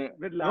surprised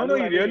with no, Lalu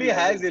he having really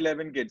 11. has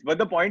 11 kids. But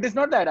the point is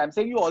not that. I'm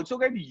saying you also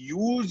get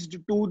used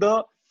to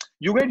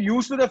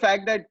the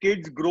fact that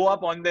kids grow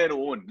up on their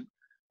own.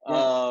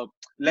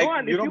 Like, No,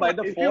 and by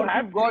the if fourth, you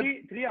have you've got.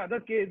 three other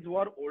kids who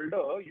are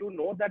older, you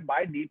know that by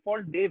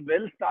default they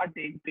will start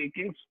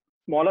taking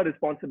smaller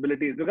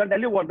responsibilities. Because I'll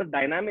tell you what, the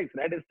dynamics,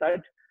 right, is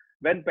such.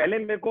 When पहले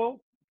मेरे को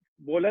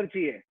bowler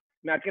चाहिए,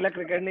 मैं अकेला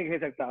cricket नहीं खेल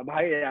सकता,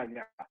 भाई आ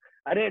गया,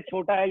 अरे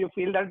छोटा है, you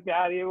feel that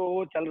प्यार ये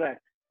वो चल रहा है.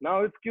 Now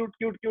it's cute.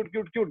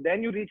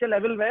 Then you reach a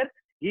level where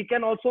he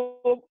can also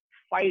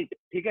fight.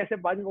 ठीक है, ऐसे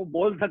बाद वो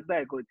बोल सकता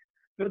है कुछ,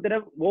 फिर तेरे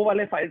वो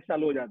वाले fights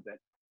चालू हो जाते हैं.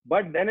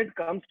 But then it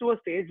comes to a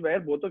stage where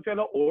both of you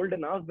are old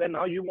enough where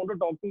now you want to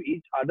talk to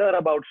each other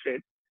about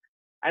shit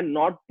and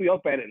not to your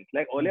parents.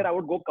 Like earlier, I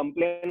would go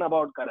complain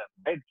about Karan,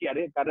 right? Ki,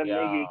 "Arey, Karan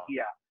ne ye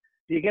kiya."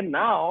 Okay,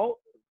 now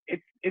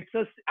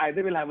it's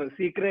either we'll have a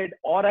secret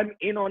or I'm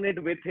in on it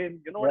with him.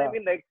 You know what I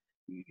mean? Like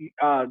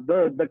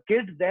the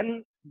kids then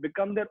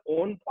become their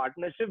own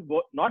partnership,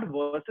 not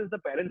versus the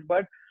parents,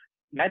 but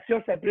that's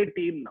your separate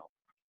team now,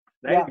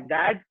 right?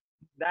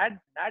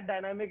 That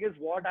dynamic is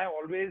what I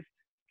always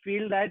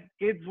feel that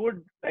kids who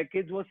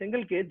are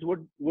single kids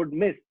would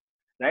miss,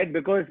 right?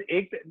 Because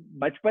एक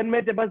बचपन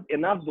में तेरे पास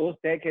enough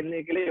दोस्त है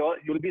खेलने के लिए,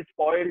 you'll be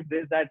spoiled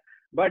this that,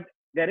 but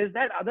there is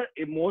that other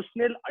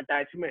emotional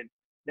attachment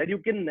that you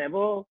can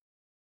never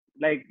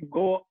like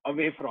go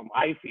away from.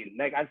 I feel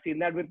like I've seen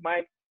that with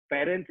my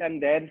parents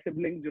and their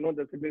siblings.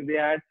 The siblings they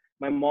had,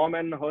 my mom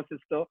and her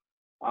sister,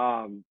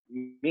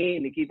 me,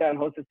 Nikita and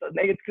her sister.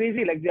 Like it's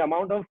crazy, like the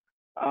amount of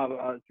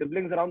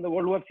siblings around the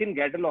world who have seen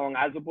get along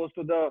as opposed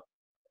to the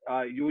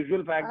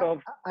usual fact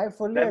of I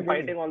fully them agree.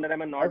 fighting all the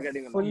time and not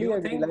getting along.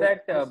 You think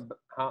that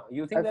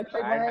you think that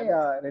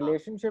my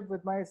relationship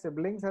with my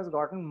siblings has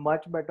gotten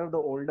much better the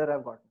older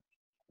I've gotten.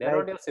 They're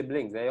not your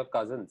siblings, they're your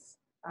cousins.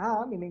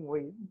 Meaning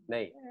वही.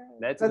 नहीं,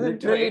 that's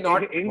literally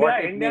not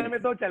what it means.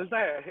 में तो चलता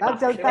है. हाँ,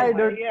 चलता है,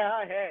 dude.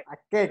 है.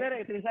 इधर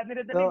है, तेरे साथ नहीं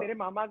रहता, नहीं मेरे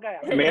मामा का है.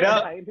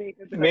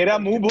 मेरा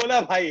मुंह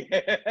भोला भाई.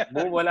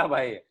 मुंह भोला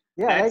भाई.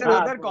 That's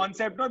another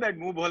concept, no? That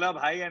मुंह भोला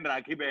भाई and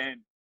राखी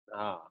बहन.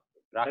 हाँ,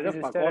 राखी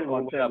sister and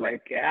मुंह भोला भाई.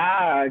 क्या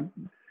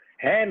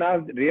है ना,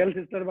 real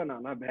sister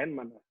बनाना, बहन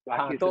बना.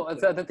 हाँ,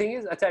 so the thing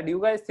is, अच्छा, do you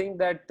guys think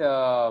that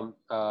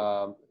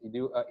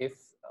if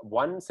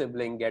one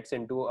sibling gets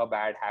into a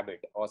bad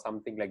habit or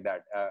something like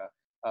that,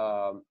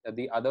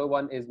 the other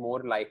one is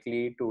more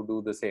likely to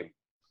do the same?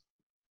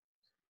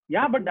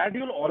 Yeah, but that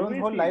you'll always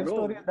whole see, life bro.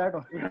 story is that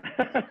one.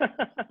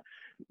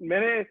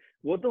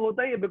 वो तो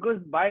होता ही है, because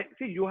by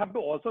see you have to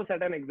also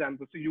set an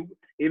example. So you,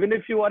 even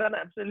if you are an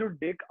absolute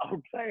dick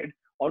outside,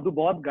 और तू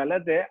बहुत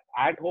गलत है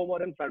at home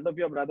or in front of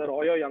your brother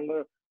or your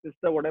younger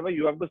sister, whatever,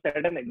 you have to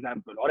set an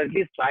example or at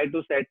least try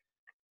to set.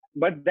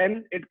 But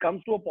then it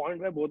comes to a point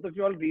where both of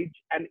you all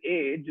reach an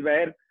age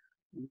where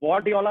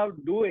what you all are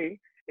doing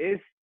is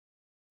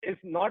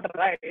not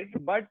right,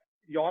 but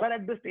you all are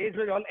at the stage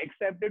where you all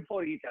accept it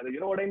for each other. You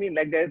know what I mean?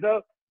 Like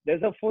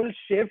there's a full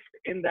shift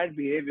in that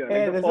behavior.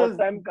 Hey, Like the this first is-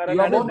 time Karan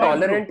You are had more his dad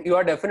tolerant. You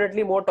are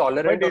definitely more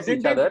tolerant But of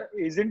each other.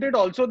 isn't it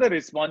also the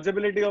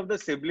responsibility of the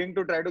sibling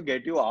to try to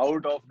get you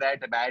out of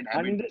that bad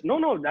habit? And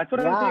no, that's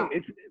what I'm Yeah. saying.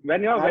 It's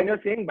when And-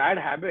 you're saying bad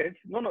habits.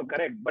 No,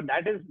 correct. But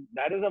that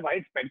is a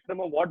wide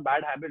spectrum of what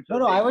bad habits. No,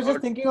 you're I saying was just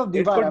about. thinking of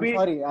It Divar. could I'm be-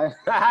 sorry.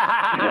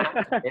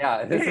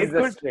 Yeah, this It is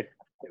the could- split.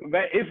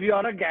 Where if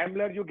you're a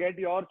gambler, you get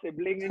your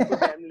sibling into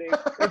gambling.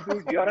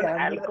 If you're an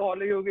Gambler.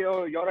 alcoholic,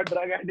 you're a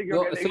drug addict, you're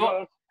No, getting so-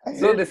 your.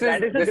 So this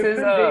that is a this is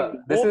different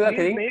thing. this Oh, is a please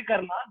thing. nahi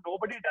karna.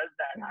 Nobody does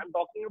that. I'm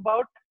talking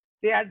about,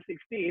 say at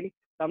 16,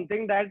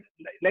 something that,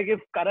 like if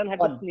Karan had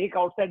to Fun. sneak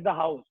outside the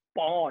house,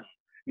 porn.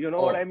 You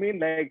know what Oh. I mean?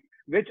 Like,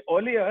 which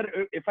earlier,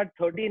 if at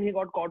 13 he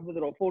got caught with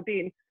it, or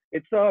 14,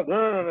 it's a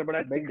no. But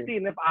at Big deal.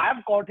 16, if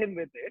I've caught him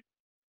with it,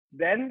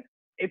 then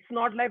it's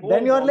not like.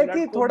 Then you're mom, like that's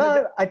कि को थोड़ा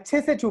मुझे-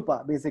 अच्छे से छुपा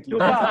basically.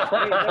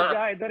 छुपा इधर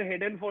जा, इधर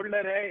हिडन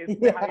फोल्डर है,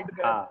 इसमें Yeah. हाइड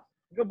कर. हाँ,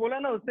 जो बोला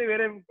ना उसने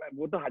मेरे,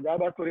 वो तो 1000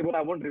 बार स्टोरी बोला,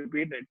 I won't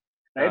repeat it,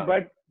 right? हाँ.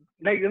 But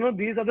like, you know,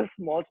 these are the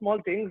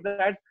small things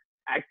that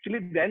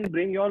actually then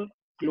bring you all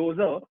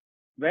closer,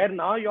 where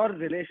now your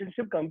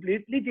relationship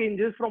completely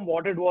changes from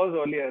what it was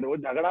earlier. वो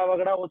झगड़ा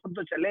वगड़ा वो सब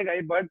तो चलेगा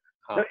ही, but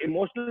हाँ. the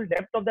emotional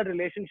depth of that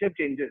relationship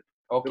changes.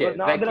 Okay. Because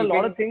now Like there are a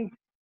lot of things.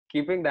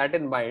 keeping that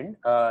in mind,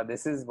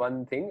 this is one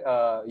thing.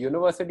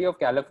 University of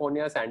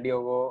California, San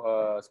Diego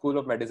School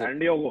of Medicine.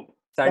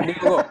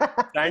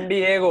 San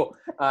Diego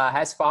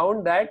has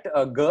found that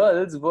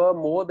girls were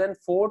more than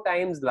 4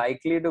 times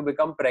likely to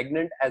become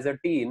pregnant as a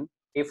teen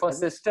if a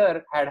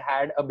sister had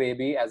had a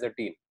baby as a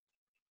teen.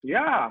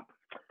 Yeah.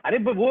 अरे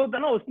वो था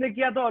ना, उसने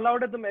किया तो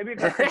allowed है, तो मैं भी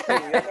कर सकता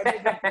हूँ, या मैं भी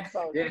कर सकता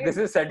हूँ. Yeah, this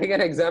is setting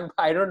an example.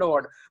 I don't know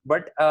what,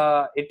 but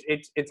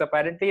it's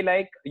apparently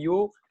like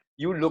you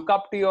look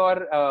up to your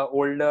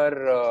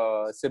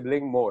older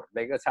sibling more.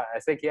 Like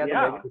ऐसे किया तो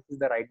Yeah. maybe this is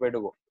the right way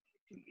to go.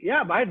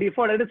 Yeah, by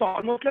default, it is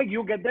almost like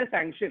you get their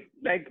sanction.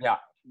 Like, Yeah.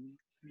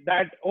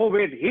 that, oh,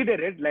 wait, he did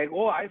it. Like,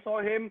 oh, I saw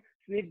him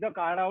sneak the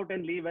car out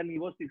and leave when he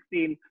was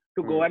 16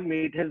 to go and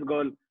meet his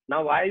girl. Now,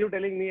 why are you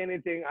telling me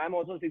anything? I'm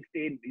also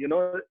 16, you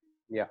know?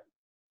 Yeah.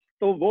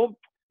 So,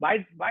 by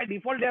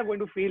default, they are going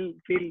to feel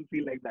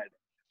like that.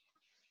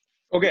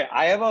 Okay,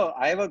 I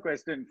have a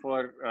question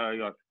for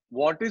your.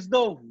 What is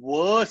the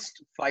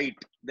worst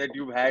fight that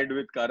you've had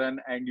with Karan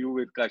and you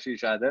with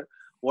Kashish Adar?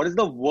 What is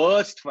the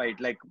worst fight?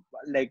 Like,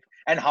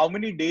 and how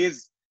many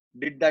days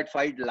did that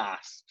fight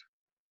last?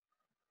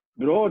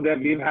 Bro,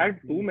 we've had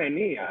too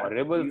many. यार.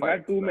 Horrible We've had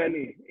fights, too man.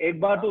 many. एक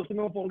बार तो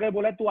उसने phone कर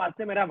बोला, तू आज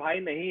से मेरा भाई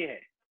नहीं है.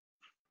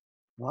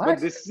 But What?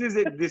 this is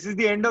it. This is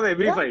the end of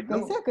every Yeah, fight. No?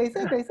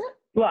 कैसे?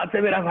 तू आज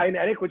से मेरा भाई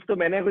नहीं. अरे कुछ तो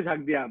मैंने कुछ हक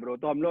दिया, bro.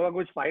 तो हम लोग का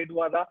कुछ fight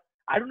हुआ था.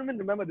 I don't even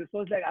remember. This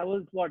was like, I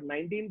was what,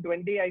 19,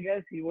 20, I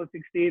guess. He was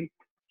 16.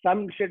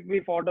 Some shit we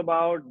fought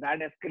about.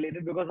 That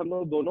escalated because हम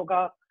लोग दोनों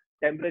का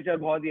temperature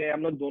बहुत ही है.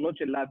 हम लोग दोनों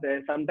चिल्लाते हैं.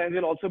 Sometimes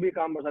we'll also be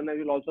calm, but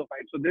sometimes we'll also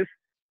fight. So this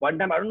one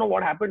time, I don't know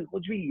what happened.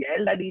 Kuch we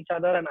yelled at each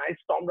other and I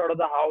stormed out of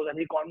the house and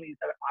he called me. He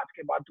said, आज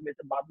के बाद तू मेरे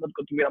से बात मत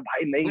कर. तू मेरा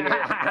भाई नहीं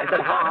है. I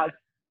said, हाँ,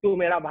 तू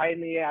मेरा भाई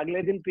नहीं है.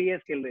 अगले दिन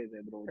PS खेल रहे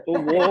थे, bro. तो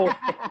वो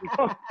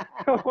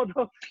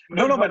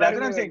No, but that's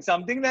what I'm saying.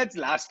 Something that's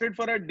lasted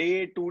for a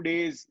day, 2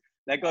 days,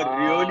 like a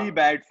really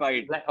bad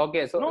fight. Like,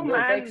 okay, so No, there's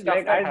like man, stuff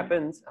like, that I-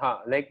 happens.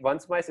 Like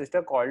once my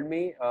sister called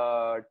me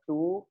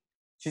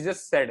she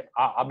just said,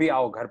 "Abhi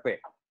aao ghar pe,"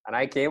 and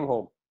I came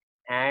home,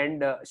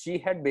 and she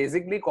had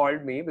basically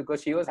called me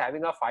because she was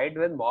having a fight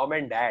with mom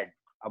and dad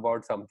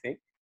about something.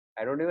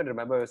 I don't even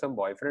remember. It was some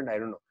boyfriend. I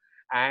don't know.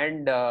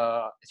 And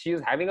she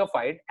was having a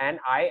fight,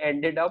 and I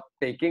ended up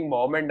taking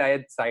mom and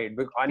dad's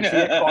side. And she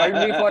had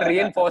called me for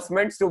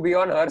reinforcements to be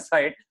on her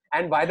side.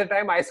 And by the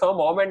time I saw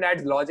mom and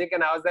dad's logic,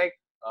 and I was like,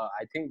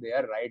 I think they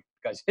are right,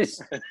 Kashish.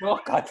 No,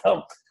 khatam.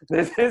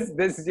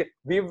 This.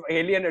 We've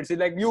alienated. She's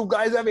like, you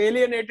guys have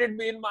alienated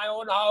me in my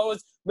own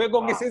house. मेरे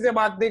को किसी से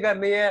बात नहीं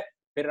करनी है.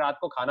 फिर रात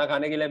को खाना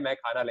खाने के लिए मैं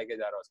खाना लेके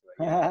जा रहा हूँ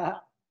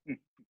उसके.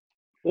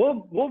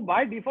 वो by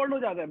default हो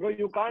जाता है, bro.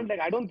 You can't,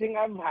 like, I don't think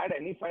I've had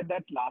any fight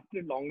that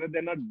lasted longer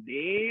than a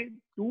day,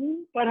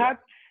 2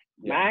 perhaps,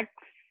 max.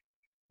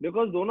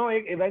 Because दोनों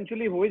एक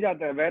eventually हो ही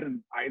जाता है, where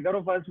either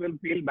of us will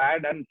feel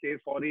bad and say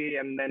sorry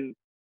and then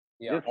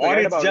Yeah. just Or forget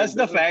it's about just it.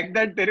 the fact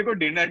that तेरे को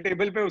dinner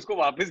table पे उसको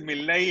वापस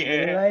मिलना ही है.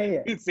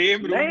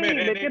 Same room में नहीं,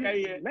 रहने लेकिन का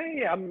ही है.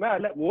 नहीं, अब मैं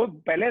अलग, वो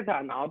पहले था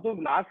ना. तो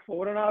last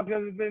 4.5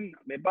 years में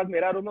मेरे पास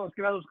मेरा रूम है,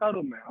 उसके बाद उसका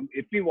रूम है.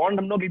 If we want,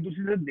 हम लोग एक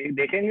दूसरे से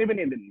देखेंगे भी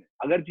नहीं दिन में,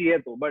 अगर चाहिए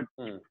तो. But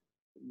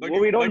But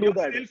we don't do you're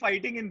that. still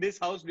fighting in this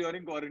house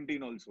during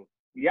quarantine also.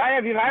 Yeah,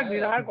 we've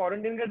had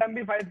quarantine के टाइम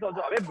भी fights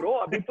also. अबे bro,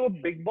 अभी तो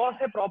big boss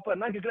है proper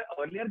ना, क्योंकि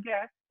earlier क्या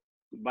है,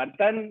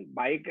 बर्तन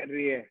बाई कर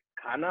रही है,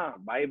 खाना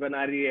बाई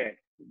बना रही है,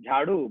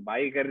 झाड़ू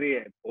बाई कर रही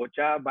है,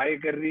 पोछा बाई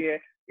कर रही है,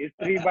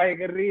 इस्त्री बाई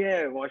कर रही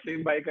है,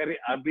 वॉशिंग बाई कर रही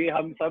है, अभी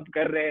हम सब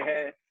कर रहे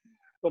हैं।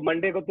 तो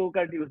मंडे को तू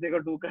कर, ट्यूसडे को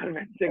तू कर,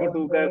 वेडनेसडे को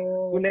तू कर,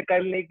 तूने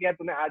कल नहीं किया,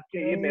 तूने आज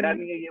किया, ये मेरा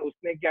नहीं है, ये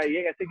उसने किया,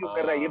 ये ऐसे क्यों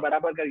कर रहा है, ये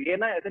बराबर कर, ये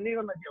ना ऐसे नहीं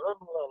करना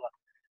चाहिए।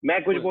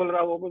 मैं कुछ बोल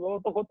रहा हूँ, वो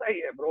तो होता ही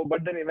है bro,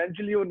 but then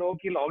eventually you know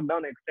कि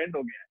लॉकडाउन एक्सटेंड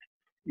हो गया है,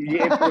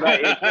 ये पूरा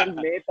अप्रैल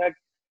मई तक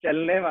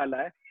चलने वाला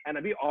है, एंड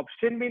अभी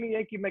ऑप्शन भी नहीं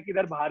है कि मैं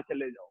किधर बाहर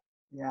चले जाऊँ।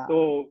 Yeah. So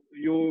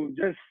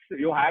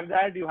you have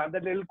that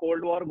little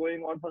cold war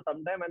going on for some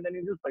time, and then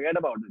you just forget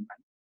about it, man.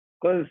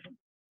 Because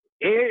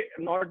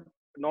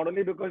not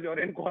only because you're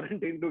in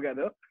quarantine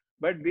together,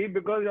 but B,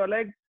 because you're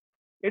like,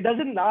 it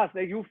doesn't last.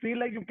 Like you feel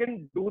like you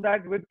can do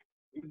that with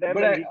them,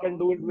 But and he can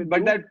do it with you.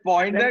 But that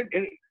point then that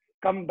it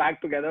come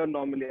back together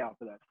normally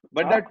after that.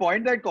 But that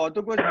point that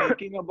Kautuk was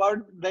making about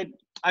that,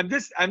 I'm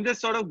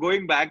just sort of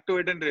going back to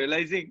it and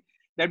realizing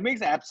that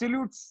makes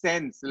absolute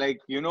sense. Like,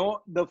 you know,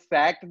 the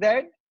fact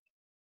that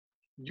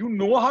you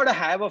know how to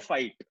have a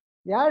fight.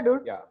 Yeah,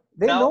 dude. Yeah.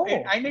 They Now, know.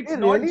 and it's they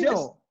not really just,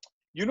 know.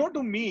 you know,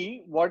 to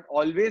me, what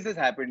always has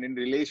happened in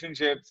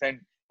relationships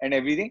and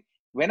everything,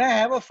 when I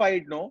have a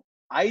fight, no,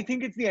 I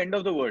think it's the end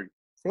of the world.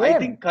 Same. I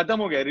think khatam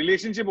ho gaya,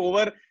 relationship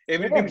over,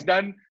 everything's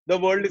done, the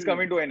world is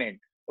coming to an end.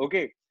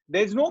 Okay.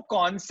 There's no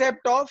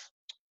concept of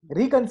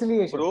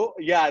reconciliation. Bro,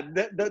 yeah,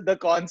 the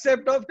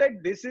concept of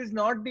that this is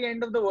not the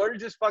end of the world,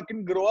 just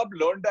fucking grow up,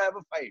 learn to have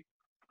a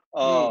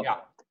fight. Yeah.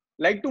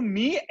 Like to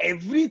me,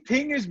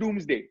 everything is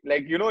doomsday.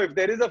 Like, you know, if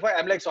there is a fight,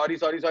 I'm like, sorry,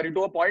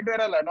 to a point where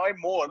I'll annoy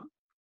more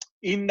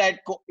in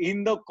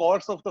the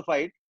course of the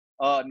fight.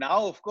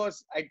 Now, of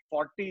course, at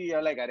 40,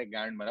 you're like, "Arey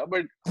gaan mara,"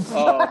 but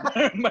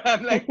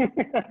I'm like,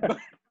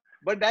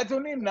 but that's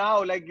only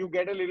now. Like you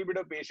get a little bit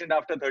of patience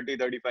after 30,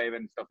 35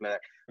 and stuff like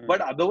that.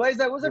 But otherwise,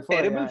 I was a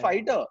terrible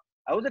fighter.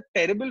 I was a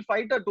terrible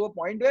fighter to a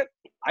point where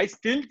I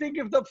still think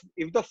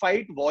if the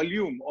fight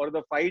volume or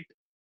the fight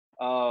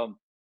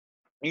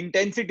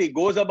intensity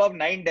goes above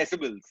 9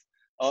 decibels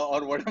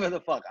or whatever the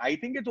fuck, I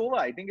think it's over.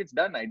 I think it's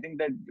done. I think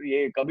that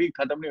ye kabhi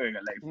khatam nahi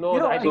hoega life. No,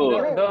 I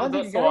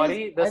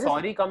think the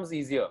sorry comes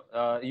easier.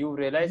 You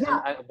realize,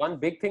 and one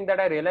big thing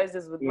that I realized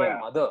is with my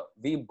mother,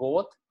 we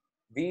both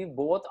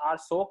are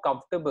so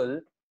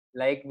comfortable.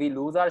 Like we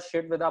lose our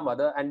shit with our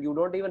mother, and you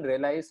don't even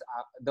realize.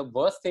 The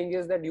worst thing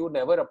is that you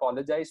never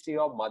apologize to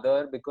your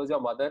mother because your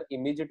mother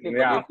immediately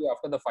forgives you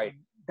after the fight.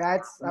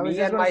 Me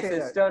and my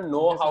sister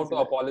know how to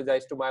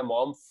apologize to my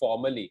mom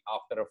formally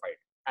after a fight,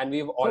 and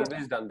we've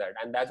always done that,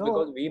 and that's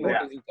because we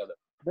notice each other.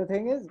 The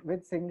thing is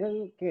with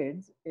single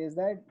kids is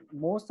that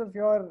most of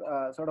your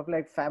sort of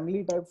like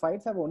family type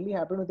fights have only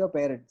happened with your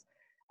parents,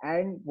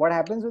 and what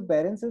happens with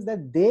parents is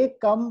that they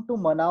come to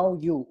manau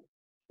you.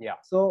 Yeah.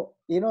 So,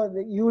 you know,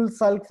 you'll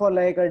sulk for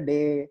like a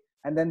day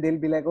and then they'll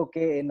be like,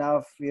 okay,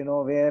 enough, you know,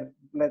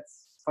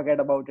 let's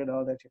forget about it,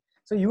 all that shit.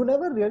 So you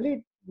never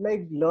really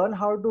like learn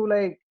how to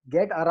like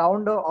get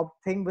around a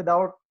thing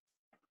without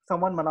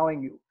someone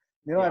manawing you.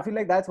 You know, I feel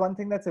like that's one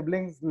thing that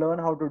siblings learn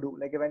how to do.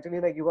 Like eventually,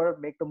 like you got to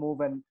make the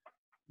move and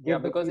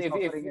because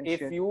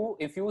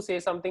if you say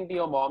something to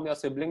your mom, your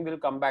sibling will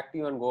come back to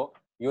you and go,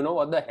 you know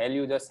what the hell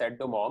you just said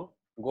to mom?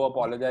 Go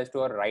apologize to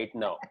her right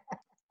now.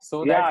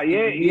 So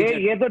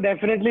ये तो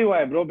definitely हुआ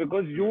है, bro,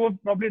 because you have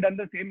probably done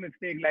the same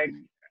mistake. Like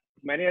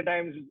many a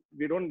times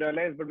we don't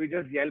realize, but we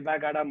just yell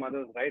back at our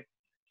mothers, right?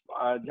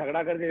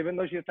 Jhagda karke, even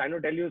though she's trying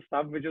to tell you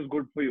stuff which is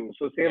good for you.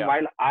 So say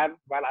while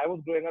I was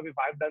growing up, if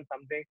I've done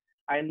something,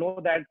 I know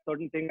that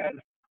certain thing has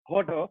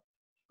hurt her,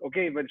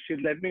 okay, but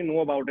she'll let me know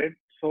about it.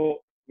 So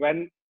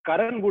when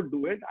Karan would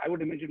do it, I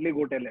would immediately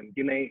go tell him,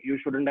 you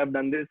shouldn't have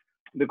done this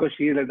because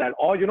she is like that.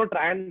 Or,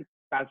 try and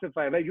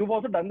pacify. Well, you've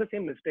also done the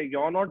same mistake.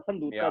 You're not some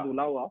dusra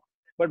dula hua,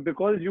 but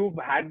because you've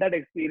had that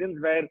experience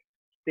where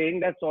saying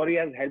that sorry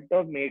has helped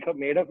her, made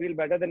her feel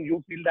better, then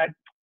you feel that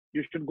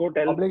you should go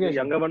tell the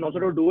younger one also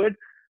to do it.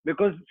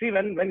 Because see,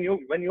 when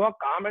you are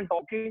calm and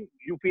talking,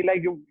 you feel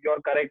like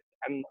you're correct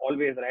and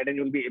always right, and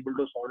you'll be able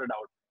to sort it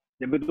out.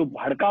 जब तू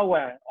भड़का हुआ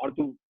है और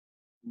तू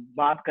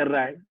बात कर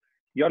रहा है,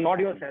 you're not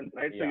yourself,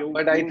 right? Yeah. So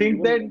but I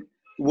think that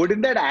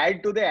wouldn't that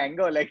add to the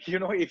anger? Like,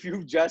 if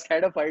you've just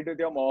had a fight with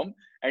your mom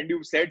and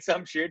you've said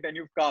some shit and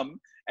you've come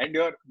and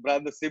your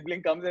brother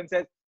sibling comes and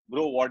says,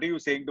 bro, what are you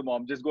saying to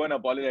mom? Just go and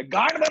apologize.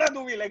 Gaand mara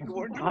tu bhi, like,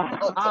 won't you?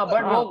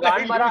 But wo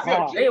gaand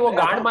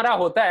mara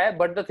hota hai,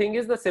 but the thing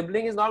is the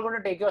sibling is not going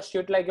to take your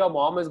shit like your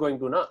mom is going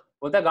to, na.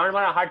 Hota hai gaand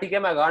mara, haan theek hai,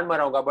 main gaand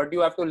maraunga, but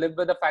you have to live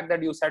with the fact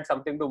that you said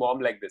something to mom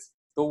like this.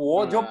 तो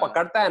वो जो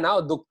पकड़ता है ना,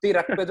 दुखती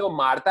रख पे जो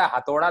मारता है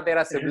हथौड़ा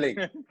तेरा सिबलिंग,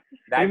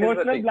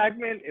 emotional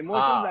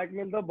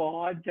blackmail तो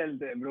बहुत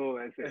चलते हैं bro,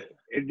 ऐसे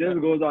it just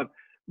goes on.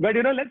 But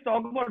let's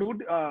talk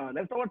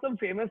about some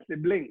famous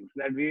siblings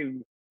that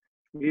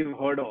we've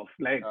heard of.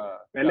 Like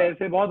पहले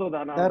ऐसे बहुत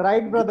होता ना, the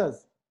Wright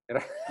brothers,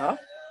 हाँ?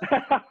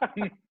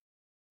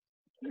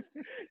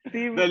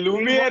 The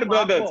Lumiere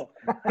brothers,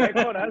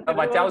 the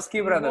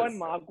Wachowski brothers.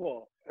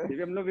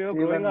 जब हम लोग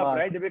growing up,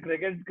 right, जब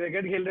cricket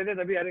खेल रहे थे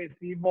तभी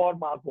Steve और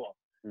Marco,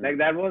 like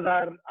that was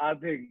our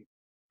thing.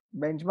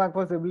 Benchmark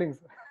for siblings.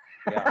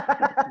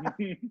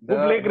 Who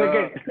play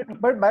cricket.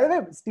 But by the way,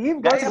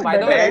 Steve got Guys, some by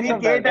the better way, Mary ends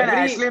of Kate that. and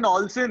every- Ashlyn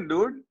Olsen,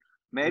 dude.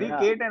 Mary Yeah.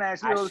 Kate and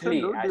Ashley Olsen,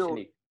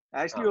 dude.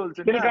 Ashley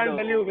Olsen. Still yeah, can't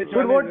tell you which Dude,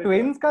 one वो is which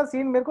twins का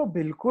scene मेरे को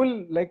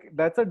बिल्कुल like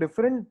that's a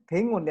different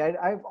thing only.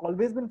 I've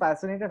always been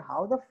fascinated.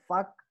 How the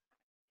fuck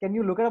can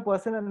you look at a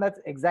person and that's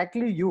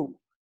exactly you?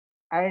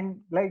 And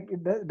like,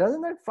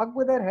 doesn't that fuck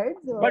with their heads?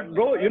 But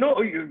bro, you know,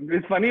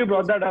 it's funny you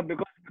brought that up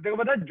because देखो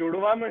पता है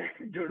जुड़वा में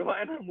जुड़वा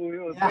है ना movie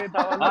उसमें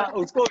था वाला हाँ,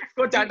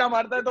 उसको चाटा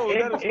मारता है तो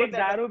उधर उसको एक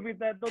दारू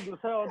पीता है तो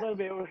दूसरा उधर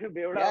बेवड़ा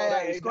हो रहा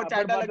है इसको एक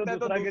चाटा बात लगता है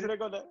तो दूसरा दूसरे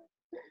को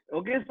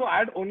okay so I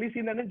had only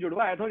seen that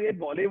जुड़वा आया था ये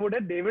बॉलीवुड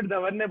है डेविड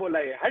धवन ने बोला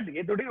है हट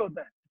ये थोड़ी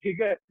होता है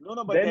ठीक है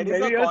No, but there is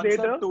a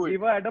concept to we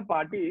it. were at a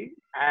party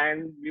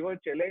and we were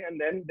chilling and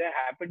then there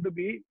happened to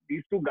be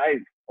these two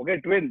guys okay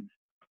twins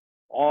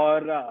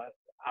और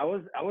I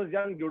was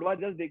young जुड़वा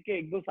just देख के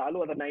 1-2 साल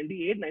हुआ था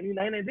 98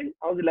 99 I think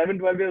I was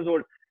 11-12 years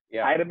old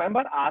I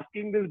remember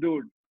asking this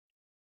dude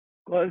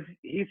because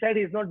he said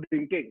he's not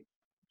drinking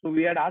so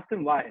we had asked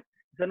him why he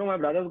said no my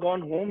brother's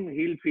gone home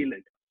he'll feel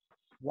it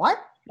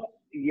What?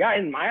 yeah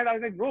in my head I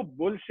was like bro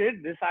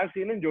bullshit this I've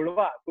seen in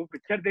जुड़वा तू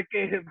picture देख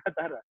के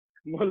बता रहा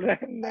बोल रहा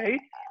है नहीं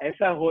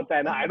ऐसा होता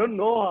है ना I don't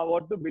know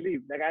what to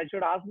believe like I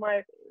should ask my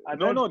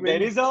No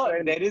there is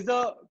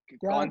a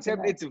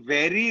concept it's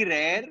very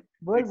rare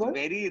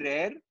very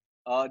rare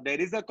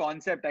there is a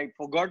concept I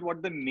forgot what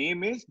the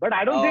name is but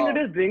I don't think it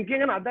is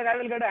drinking and other guy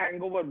will get a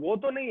hangover वो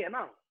तो नहीं है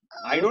ना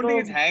I don't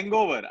think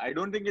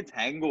it's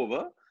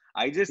hangover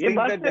I just think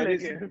that there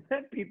is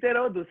पीते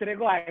रहो दूसरे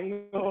को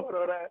hangover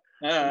हो रहा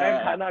है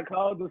खाना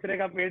खाओ दूसरे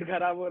का पेट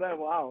खराब हो रहा है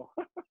wow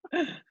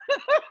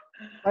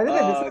By the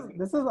way,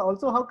 this is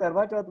also how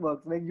Karwa Chauth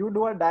works. Like you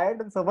do a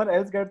diet and someone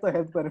else gets the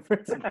health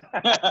benefits.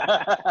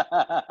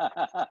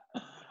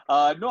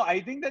 No, I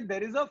think that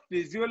there is a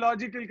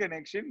physiological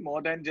connection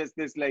more than just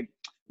this like,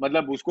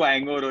 मतलब उसको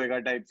hangover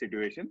होएगा type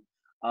situation.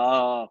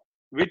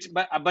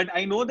 But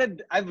I know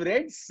that I've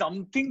read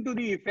something to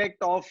the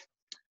effect of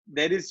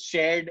there is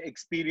shared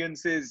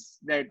experiences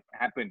that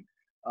happen.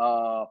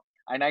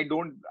 And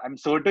I'm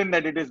certain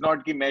that it is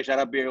not कि मैं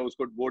शराब पिएगा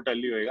उसको वो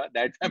टल्ली होएगा.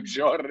 That I'm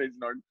sure is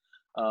not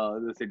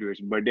the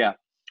situation. But yeah,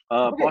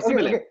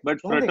 possible. Okay. But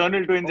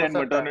fraternal twins and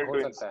maternal हो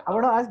twins. सकता है. I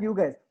want to ask you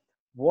guys,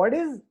 what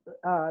is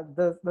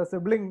the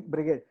sibling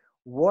brigade?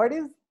 What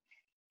is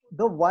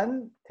the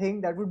one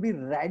thing that would be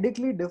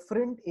radically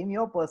different in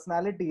your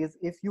personalities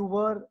if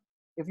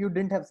you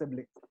didn't have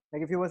siblings,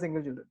 like if you were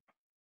single children?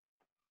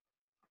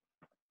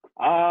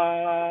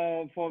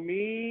 For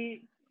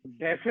me,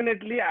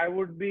 definitely I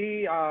would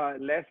be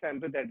less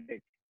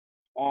empathetic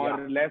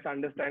or less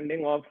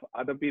understanding of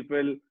other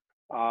people's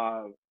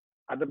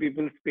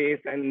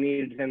space and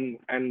needs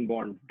and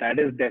bonds. That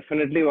is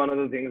definitely one of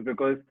the things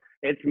because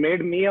it's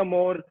made me a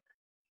more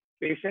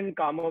patient,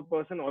 calmer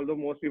person. Although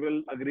most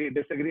people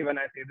disagree when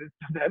I say this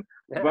to them,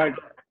 but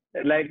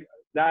like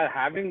that,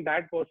 having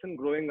that person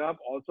growing up,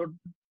 also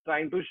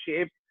trying to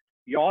shape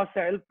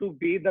yourself to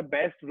be the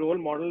best role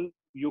model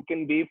you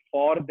can be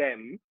for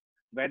them,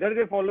 whether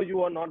they follow you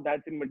or not,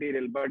 that's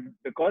immaterial. But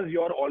because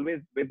you're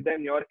always with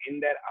them, you're in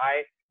their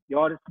eye,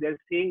 they're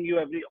seeing you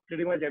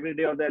pretty much every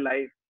day of their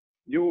life.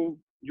 You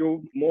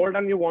mold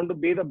and you want to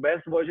be the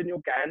best version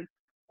you can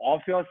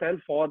of yourself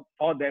for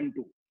them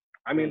too.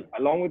 I mean,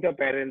 along with your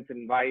parents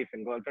and wife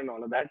and girlfriend,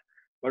 all of that.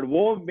 But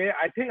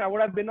I think I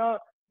would have been a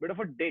bit of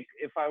a dick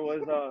if I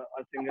was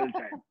a single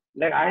child.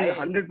 Like I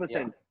 100%.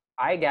 Yeah.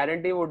 I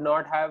guarantee would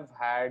not have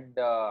had.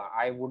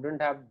 I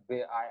wouldn't have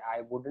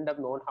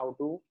known how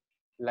to,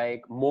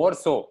 like, more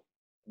so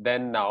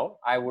than now.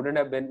 I wouldn't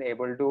have been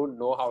able to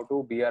know how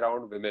to be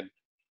around women.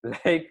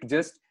 Like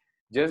just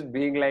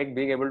being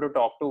able to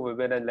talk to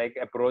women and like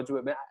approach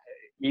women.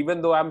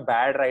 Even though I'm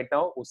bad right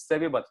now, उससे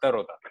भी बदतर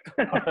होता.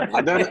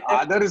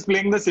 Adar is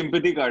playing the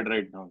sympathy card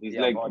right now. He's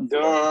like, बहुत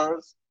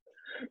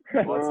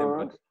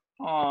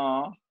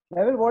simple.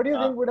 Neville, what do you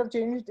think would have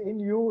changed in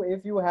you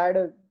if you had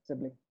a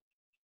sibling?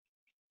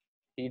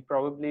 He'd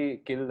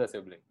probably kill the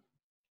sibling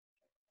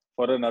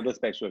for another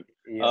special.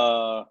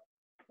 Yeah.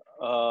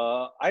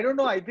 I don't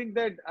know. I think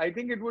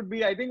it would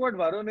be. I think what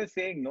Varun is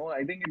saying. No,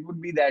 I think it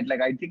would be that.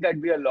 Like, I think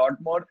I'd be a lot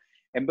more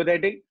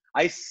empathetic.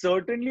 I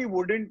certainly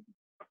wouldn't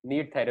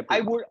need therapy.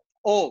 I would.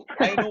 Oh,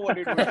 I know what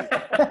it would be.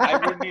 I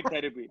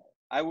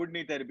would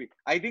need therapy.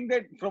 I think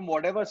that from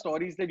whatever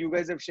stories that you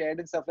guys have shared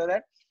and stuff like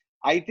that,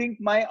 I think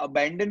my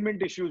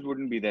abandonment issues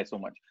wouldn't be there so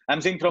much.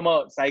 I'm saying from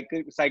a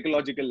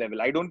psychological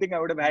level. I don't think I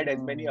would have had as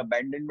many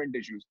abandonment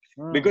issues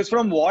because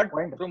from what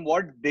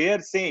they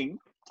are saying,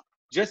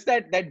 just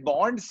that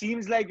bond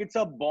seems like it's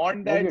a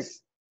bond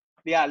that's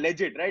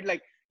legit, right?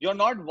 Like you're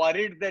not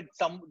worried that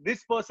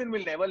this person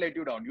will never let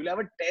you down. You'll have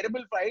a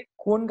terrible fight,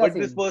 but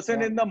this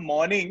person in the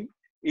morning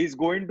is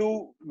going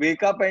to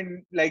wake up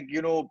and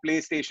play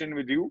station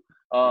with you.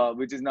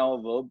 Which is now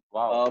a verb.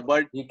 Wow.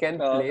 But he can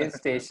play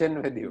station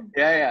with you.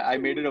 Yeah, I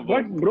made it a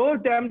verb. But bro,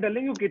 I'm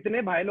telling you,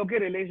 कितने भाई लोग के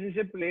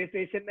relationship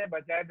PlayStation ने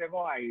बचाए तेरे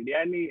को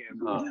idea नहीं है.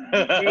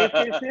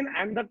 PlayStation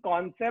and the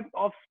concept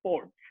of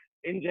sports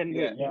in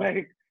general. Yeah.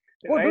 Like,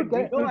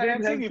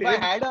 I'm saying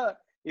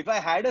if I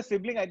had a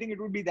sibling, I think it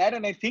would be that.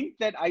 And I think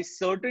that I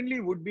certainly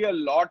would be a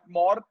lot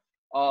more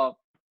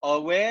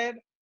aware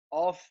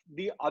of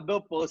the other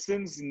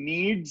person's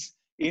needs,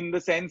 in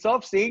the sense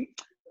of saying,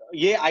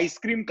 ये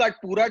ice cream का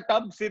पूरा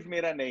tub सिर्फ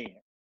मेरा नहीं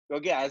है,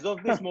 क्योंकि as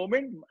of this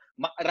moment,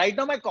 right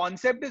now my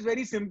concept is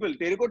very simple.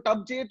 तेरे को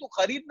टब चाहिए तो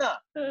खरीदना,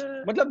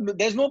 मतलब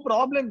there's no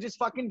problem, just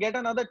fucking get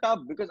another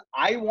tub because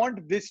I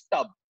want this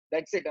tub.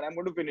 That's it, and I'm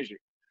going to finish it.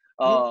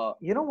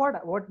 You know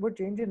what would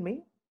change in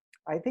me?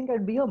 I think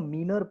I'd be a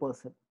meaner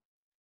person.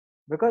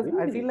 Because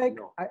I feel like,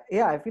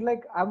 I feel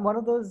like I'm one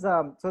of those,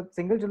 so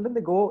single children,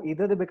 they go,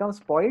 either they become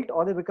spoiled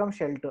or they become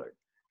sheltered.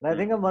 And I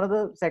think I'm one of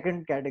the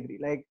second category.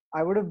 Like,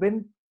 I would have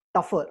been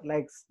tougher,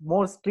 like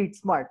more street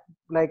smart,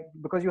 like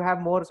because you have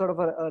more sort of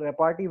a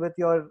repartee with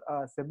your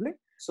sibling.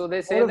 So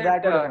they say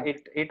that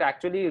it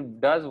actually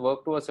does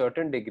work to a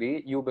certain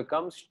degree. You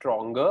become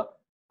stronger,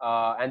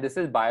 and this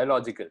is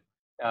biological.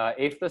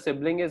 If the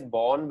sibling is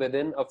born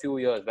within a few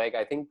years, like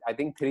I think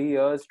 3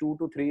 years, 2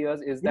 to 3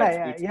 years is that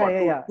sweet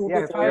spot. 2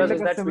 to 3 years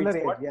is that sweet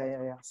spot.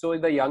 So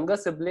the younger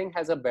sibling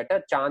has a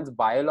better chance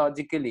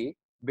biologically,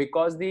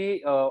 because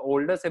the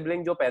older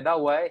sibling jo paida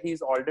hua hai,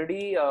 he's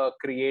already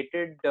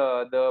created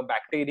the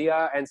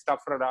bacteria and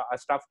stuff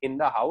in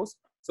the house.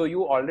 So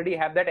you already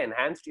have that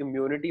enhanced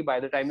immunity by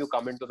the time you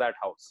come into that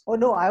house. Oh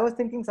no, I was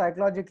thinking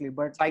psychologically,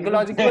 but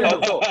psychologically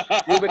also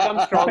you become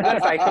stronger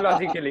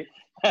psychologically.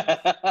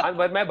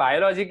 But मैं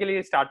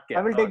biologically start किया.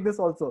 I will take this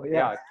also.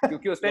 Yeah.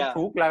 क्योंकि उसने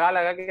थूक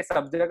लगा के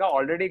सब जगह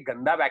already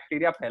गंदा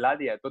बैक्टीरिया फैला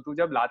दिया है. तो तू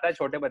जब लाता है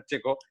छोटे बच्चे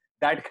को,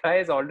 that guy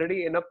is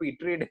already in a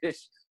petri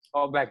dish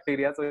of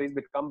bacteria, so he's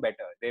become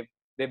better.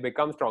 They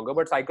become stronger,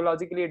 but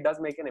psychologically it does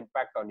make an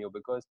impact on you,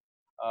 because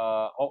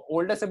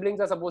older siblings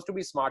are supposed to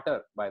be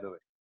smarter, by the way.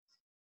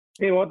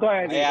 See,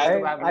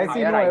 I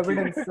see no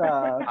evidence.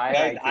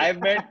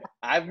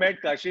 I've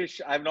met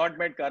Kashish. I've not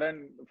met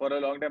Karan for a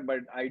long time, but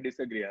I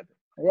disagree.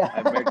 Yeah,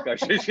 I've met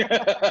Kashish.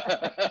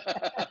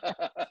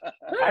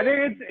 I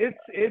think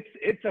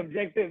it's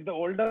subjective. The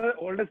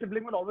older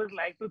sibling would always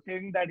like to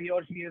think that he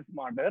or she is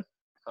smarter.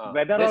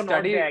 Whether or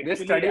not this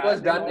study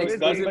was done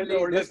exclusively.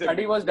 This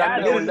study was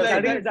done by the older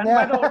sibling.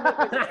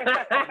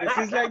 This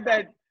is like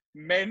that.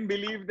 Men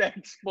believe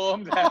that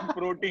sperms have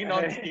protein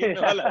on skin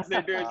वाला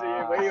situation.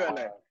 ये वही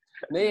वाला है.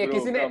 नहीं,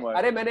 किसी ने,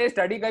 अरे मैंने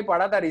स्टडी कहीं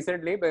पढ़ा था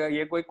रिसेंटली,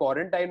 ये कोई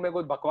क्वारंटाइन में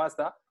कोई बकवास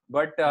था,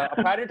 but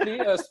apparently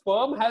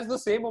sperm has the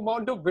same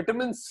amount of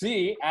vitamin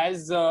C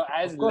as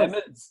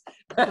lemons.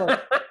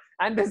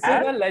 And this is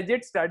a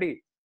legit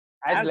study.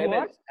 As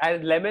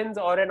lemons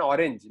or an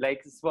orange,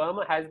 like sperm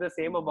has the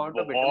same amount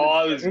of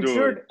vitamin C.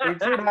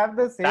 It should have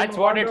the same. That's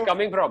what it's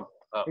coming from.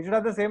 It should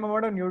have the same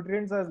amount of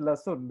nutrients as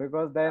lasun,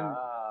 because then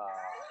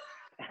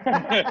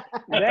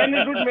then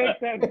it would make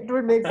sense. It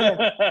would make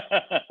sense.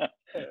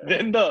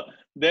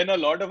 Then a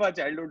lot of our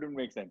childhood would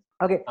make sense.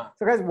 Okay,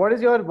 so guys, what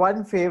is your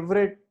one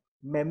favorite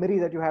memory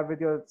that you have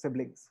with your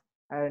siblings?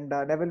 And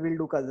Neville will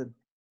do cousin.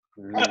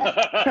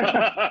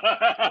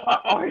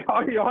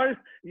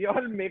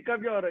 Y'all make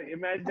up your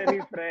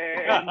imaginary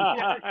friend.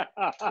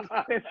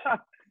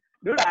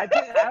 Dude, I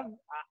think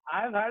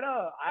I've had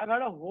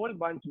a whole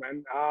bunch,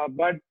 man.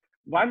 But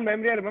one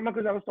memory I remember,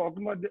 because I was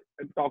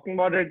talking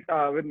about it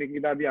with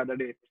Nikita the other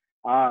day.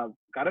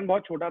 कारण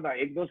बहुत छोटा था,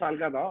 1-2 साल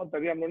का था, और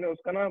तभी हम लोगों ने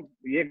उसका ना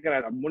ये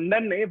कराया था,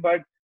 मुंडन नहीं,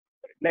 but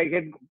like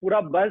पूरा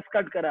बस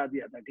कट करा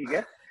दिया था, ठीक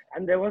है.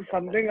 And there was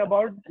something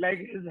about like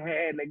his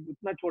hair, like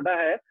इतना छोटा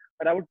है,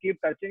 but I would keep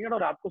touching it,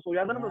 और रात को सो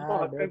जाता ना, मैं उसको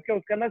हक करके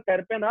उसका ना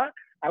सर पे ना,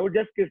 I would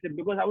just kiss it,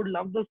 because I would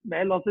love the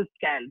smell of his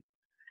scalp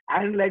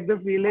and like the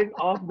feeling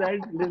of that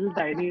little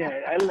tiny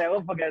hair. I'll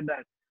never forget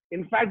that.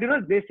 In fact, you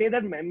know, they say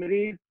that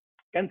memories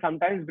can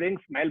sometimes bring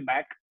smell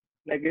back.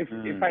 Like if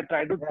I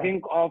try to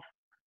think of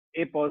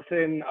a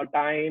person, a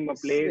time, a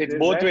place. It's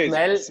both ways.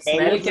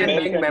 Smell can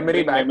bring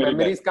memory back.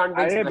 Memories can't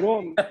bring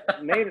smell.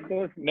 नहीं, it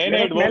works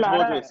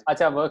both ways.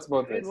 अच्छा, works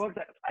both ways.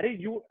 अरे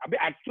अभी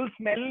actual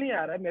smell नहीं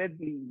आ रहा है, मेरे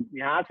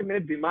यहाँ से मेरे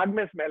दिमाग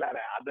में smell आ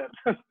रहा है other.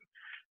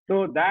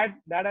 So that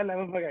I'll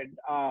never forget.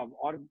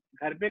 और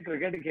घर पे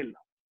cricket खेलना.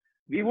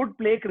 We would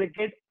play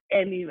cricket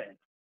anywhere.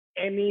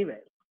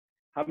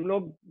 हम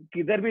लोग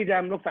किधर भी जाए,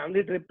 हम लोग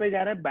फैमिली ट्रिप पे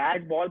जा रहे हैं,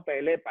 बैट बॉल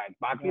पहले पैक,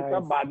 बाकी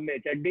सब बाद में,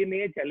 चड्डी नहीं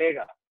है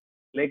चलेगा,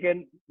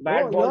 लेकिन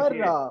bat ball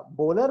your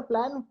bowler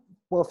plan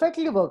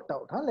perfectly worked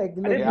out, huh? Like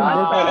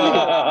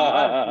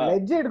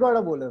legit got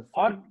a bowler.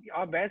 और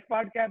best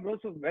part क्या है, bro?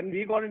 So when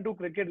we got into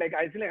cricket, like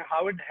I see like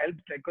how it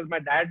helped, like because my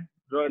dad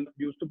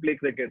used to play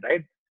cricket,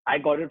 right? I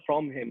got it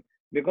from him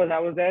because I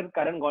was there.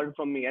 Karan got it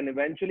from me, and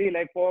eventually,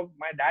 like for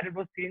my dad, it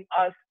was seeing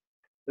us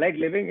like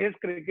living his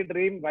cricket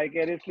dream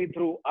vicariously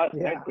through us,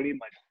 right? Pretty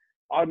much.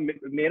 और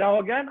मेरा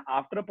हो गया,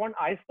 after a point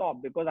I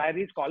stopped because I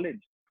reached college.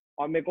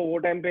 और मेरे को वो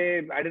time पे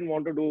I didn't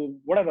want to do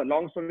whatever.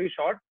 Long story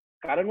short,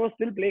 Karan was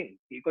still playing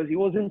because he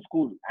was in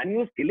school and he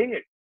was killing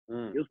it.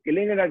 He was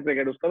killing it at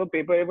cricket. उसका तो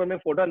paper में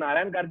photo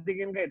Narayan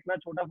Karthikeyan का इतना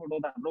छोटा photo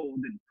था bro वो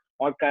दिन,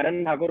 और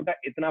करण ठाकुर का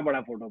इतना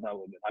बड़ा फोटो था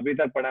वो दिन, अभी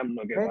तक पड़ा हम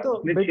लोग के पास.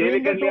 उसने 6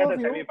 विकेट लिया था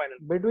semifinal.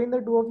 Between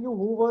the two of you,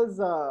 who was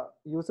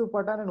Yusuf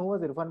Pathan and who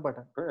was Irfan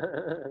Pathan?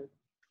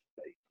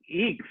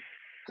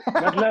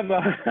 मतलब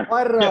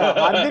और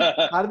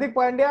हार्दिक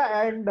पांड्या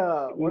एंड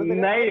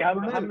नहीं,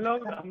 हम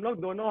लोग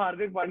दोनों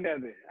हार्दिक पांड्या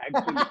थे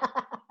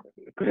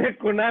एक्चुअली.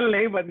 कुणाल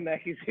नहीं बनना है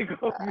किसी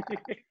को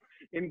भी,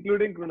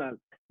 इंक्लूडिंग कुणाल.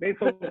 नहीं,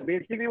 so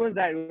basically was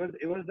that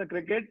it was the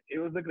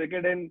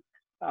cricket and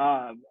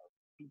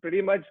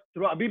pretty much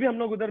through. अभी भी हम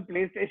लोग उधर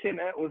प्ले स्टेशन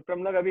है, उस पर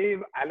हम लोग अभी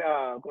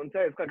कौन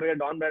सा इसका क्रिकेट,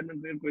 डॉन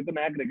बैडमिंटन, कोई तो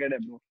नया क्रिकेट है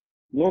ब्रो,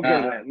 वो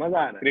खेल रहे हैं, मजा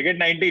आ रहा है. क्रिकेट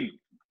 19.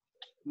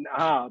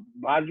 हाँ,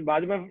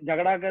 बाजू में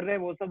झगड़ा कर रहे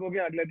हैं, वो सब हो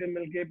गया. अगले दिन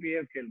मिलके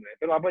पीएस खेल रहे हैं,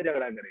 फिर वापस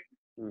झगड़ा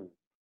करेंगे.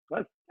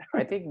 बस.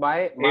 I think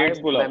my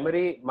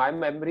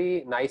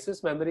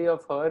nicest memory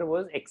of her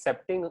was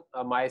accepting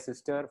my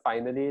sister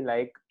finally,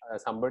 like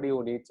somebody who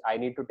I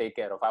need to take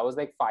care of. I was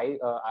like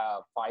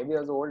 5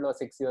 years old or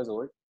 6 years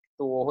old.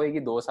 तो वो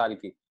होएगी 2 साल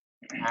की.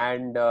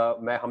 And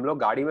हम लोग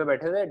गाड़ी में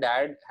बैठे थे.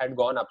 Dad had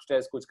gone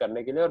upstairs कुछ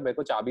करने के लिए और मेरे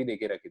को चाबी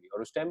देके रखी थी.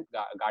 और उस टाइम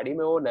गाड़ी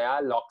में वो नया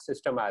लॉक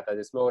सिस्टम आया था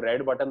जिसमें वो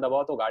रेड बटन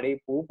दबाओ तो गाड़ी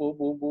पू पू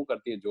पू पू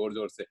करती है जोर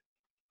जोर से.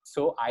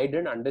 So I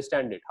didn't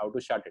understand it, how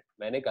to shut it.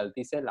 मैंने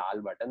गलती से लाल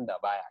बटन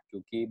दबाया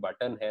क्योंकि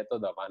बटन है तो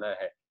दबाना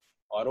है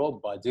और वो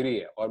बज रही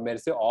है और मेरे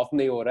से ऑफ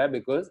नहीं हो रहा है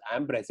because I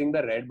am pressing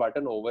the red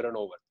button over and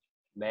over.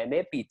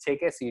 मैंने पीछे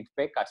के सीट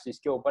पे कशिश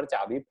के ऊपर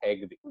चाबी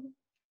फेंक दी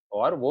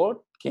और वो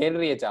खेल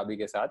रही है चाबी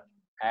के साथ.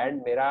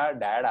 एंड मेरा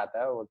डैड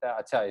आता है, बोलता है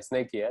अच्छा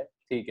इसने किया है,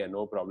 ठीक है,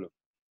 no problem.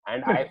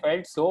 And I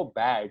felt so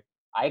bad.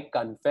 I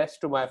confess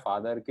to my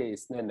father कि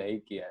इसने नहीं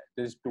किया है.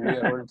 This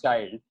 2-year-old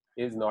child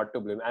is not to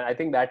blame, and I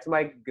think that's my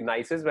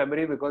nicest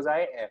memory because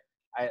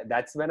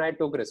that's when I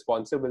took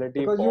responsibility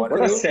Because for.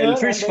 What a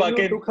selfish and then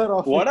you took her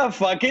off what a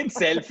fucking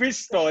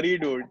selfish story,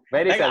 dude.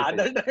 Very Like selfish.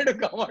 other trying to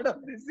come out of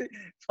this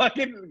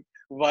fucking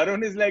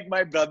Varun is like my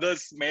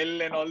brother's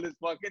smell and all this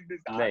fucking this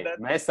नहीं, other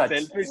मैं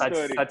selfish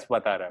story. सच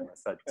बता रहा हूँ,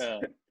 सच.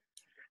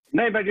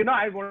 No, but you know,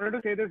 I wanted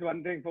to say this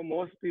one thing for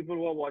most people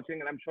who are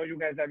watching, and I'm sure you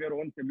guys have your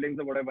own siblings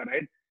or whatever,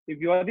 right?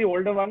 If you are the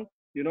older one,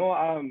 you know,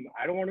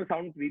 I don't want to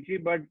sound preachy,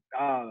 but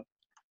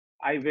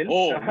I will.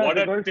 Oh, what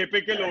a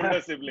typical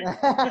older sibling.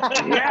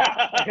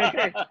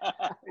 Yeah.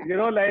 You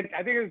know, like,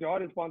 I think it's your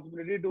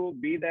responsibility to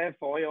be there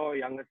for your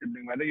younger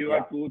sibling, whether you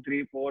are 2, 3,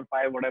 4,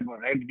 5, whatever,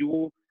 right?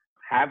 You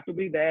have to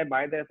be there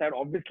by their side.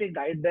 Obviously,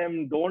 guide them.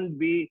 Don't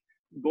be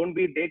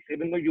dicks,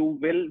 even though you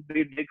will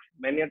be dicks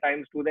many a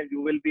times to them.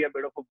 You will be a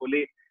bit of a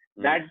bully.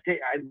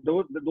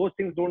 Those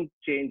things don't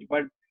change.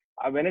 But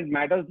when it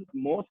matters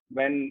most,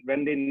 when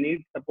they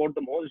need support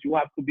the most, you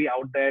have to be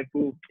out there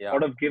to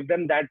sort of give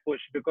them that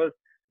push, because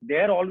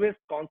they're always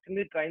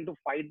constantly trying to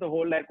fight the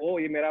whole, like, oh,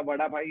 ye mera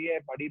bada bhai hai,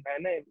 badi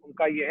behan hai,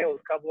 unka ye hai,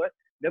 uska wo hai.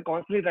 They're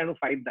constantly trying to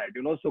fight that,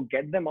 you know. So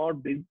get them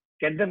out,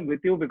 get them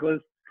with you, because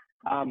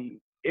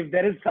if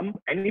there is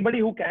anybody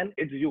who can,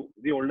 it's you,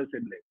 the older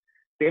sibling.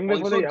 Same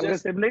way for the younger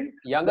sibling.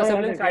 Younger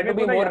siblings try to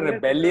be more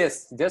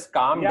rebellious. Just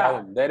calm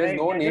down. There is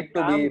no need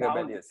to be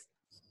rebellious.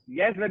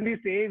 Yes, when we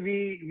say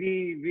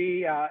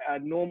we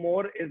know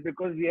more, is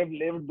because we have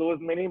lived those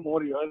many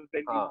more years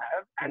than you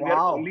have, and we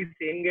are only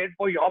saying it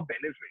for your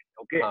benefit.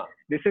 Okay,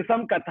 this is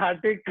some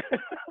cathartic.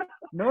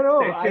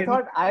 No. I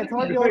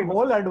thought your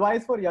whole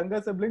advice for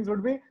younger siblings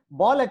would be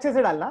ball अच्छे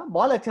से डालना,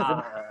 ball अच्छे से.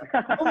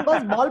 तुम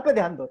बस ball पे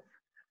ध्यान दो.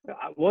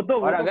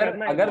 और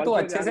अगर तू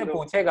अच्छे से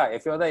पूछेगा,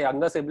 if you're the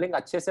younger sibling,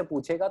 अच्छे से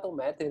पूछेगा तो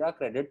मैं तेरा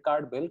क्रेडिट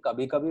कार्ड बिल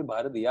कभी कभी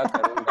भर दिया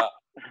करूंगा.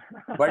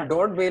 But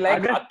don't be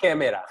like हक है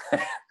मेरा.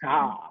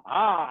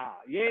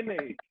 हाँ, ये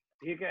नहीं,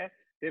 ठीक है.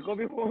 देखो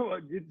भी वो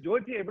जो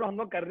चाहिए ब्रो, हम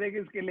लोग कर रहे हैं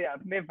किसके लिए,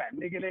 अपने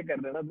फैमिली के लिए कर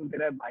रहे हैं ना. तू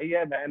तेरा भाई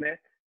है, बहन है,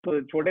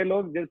 तो छोटे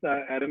लोग, just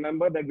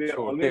remember that we are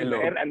always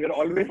there and we are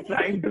always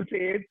trying to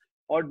say it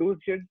or do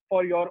shit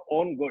for your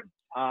own good.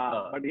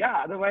 But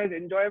yeah, otherwise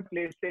enjoy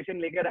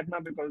PlayStation लेके रखना,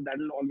 because that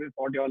will always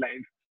sort your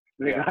life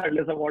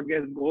regardless of what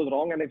goes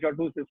wrong. And if your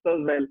two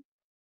sisters, well,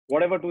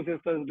 whatever two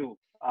sisters do,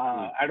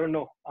 I don't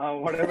know,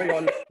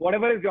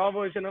 whatever is your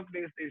version of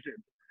PlayStation,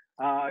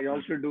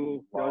 y'all should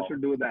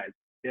do that.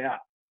 Yeah.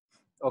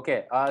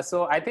 Okay,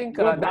 so I think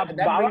that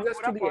brings us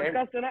to the end.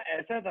 podcast ना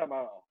ऐसा था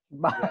बाबा.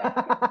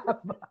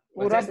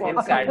 Just in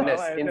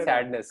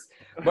sadness.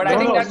 But I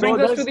think that brings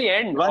us to the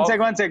end. One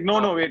sec.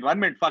 No, wait, 1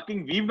 minute.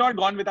 Fucking, we've not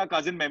gone with our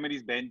cousin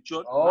memories,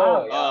 bencho.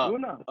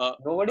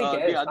 Nobody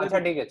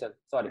cares.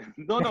 Sorry.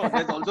 No.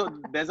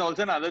 There's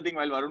also another thing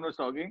while Varun was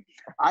talking.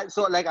 I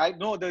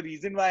know the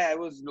reason why I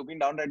was looking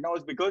down right now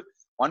is because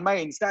on my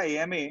Insta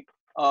AMA,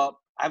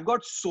 I've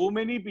got so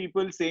many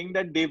people saying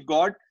that they've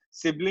got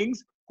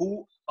siblings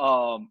who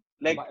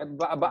by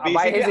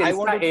his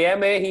Insta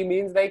AMA, he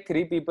means like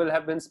 3 people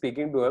have been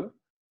speaking to him.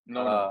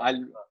 No.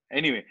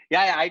 Anyway,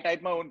 I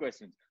type my own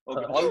questions.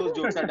 Okay, all those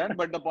jokes are done.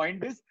 But the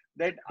point is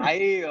that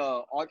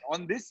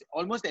on this,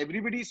 almost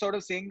everybody is sort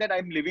of saying that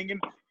I'm living in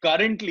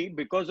currently,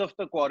 because of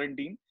the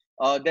quarantine,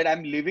 that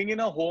I'm living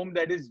in a home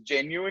that is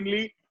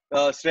genuinely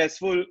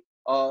stressful,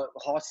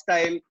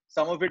 hostile,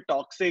 some of it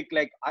toxic.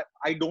 Like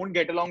I don't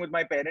get along with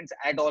my parents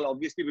at all,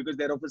 obviously, because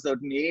they're of a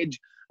certain age.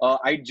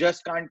 I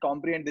just can't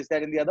comprehend this,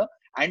 that, and the other.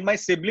 And my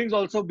siblings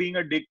also being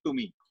a dick to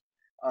me.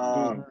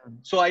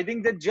 So I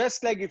think that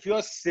just like if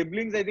you're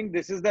siblings, I think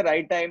this is the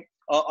right time.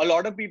 A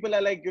lot of people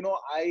are like,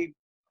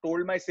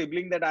 told my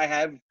sibling that I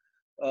have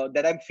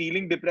that I'm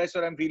feeling depressed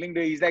or I'm feeling,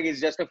 he's like,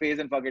 it's just a phase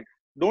and fuck it.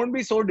 Don't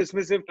be so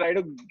dismissive. Try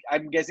to.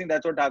 I'm guessing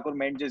that's what Thakur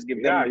meant. Just give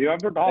them. Yeah, you have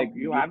to talk. Like,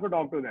 you have to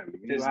talk to them.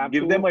 You just have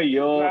give to, them a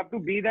year. You have to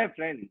be their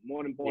friend.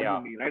 More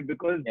importantly, right?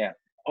 Because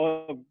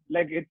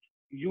like it's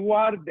you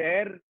are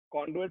their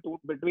conduit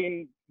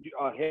between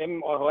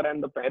him or her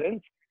and the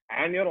parents,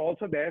 and you're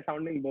also their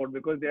sounding board,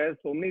 because there are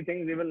so many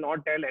things they will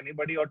not tell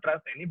anybody or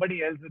trust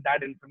anybody else with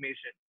that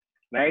information,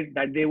 right?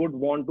 That they would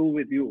want to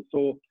with you.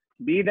 So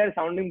be their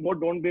sounding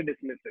board. Don't be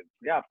dismissive.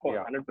 Yeah, of course,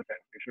 100%.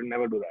 You should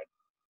never do that.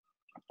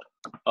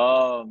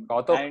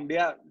 And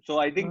yeah, so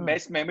I think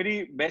best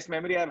memory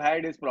I've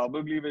had is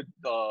probably with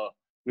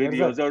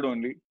Yozad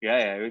only.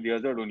 Yeah, with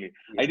Yozad only.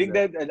 I think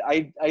that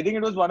I think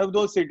it was one of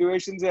those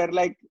situations where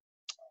like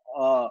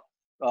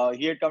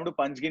he had come to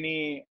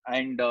Panchgini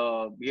and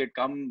he had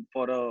come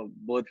for a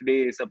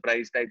birthday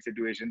surprise type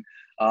situation.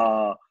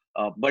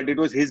 But it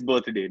was his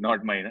birthday,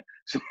 not mine.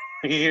 So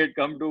he had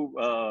come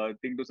to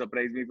think to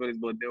surprise me for his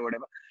birthday or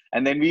whatever.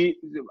 And then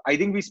I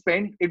think we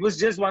spent, it was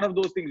just one of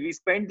those things. We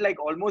spent like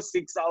almost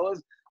 6 hours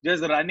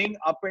just running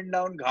up and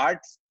down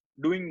ghats,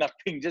 doing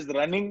nothing, just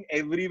running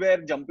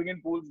everywhere, jumping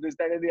in pools, this,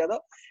 that, and the other.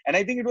 And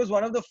I think it was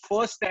one of the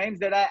first times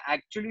that I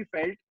actually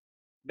felt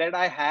that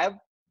I have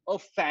a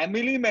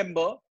family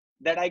member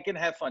that I can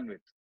have fun with.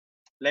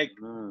 Like,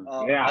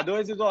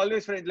 otherwise it's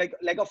always friends,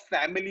 like a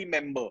family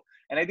member.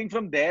 And I think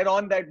from there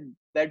on,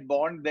 that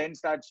bond then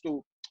starts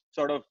to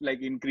sort of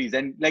like increase.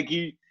 And like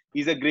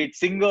he's a great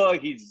singer,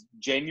 he's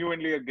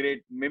genuinely a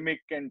great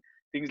mimic and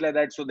things like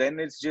that. So then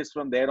it's just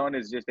from there on,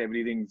 it's just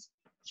everything's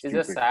It's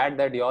just sad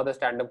that you're the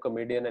stand-up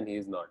comedian and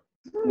he's not.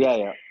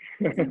 Yeah.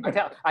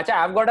 Acha,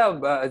 I've got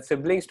a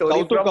sibling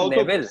story from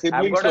Neville.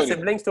 I've got a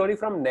sibling story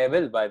from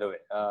Neville, by the way.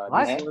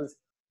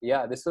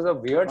 This was a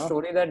weird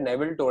story that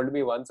Neville told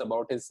me once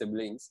about his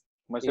siblings.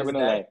 Must have been a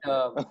lie.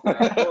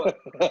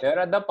 They're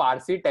at the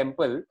Parsi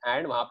temple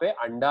and वहाँ पे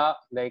अंडा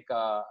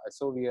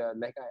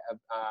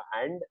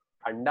and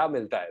अंडा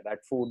मिलता है, that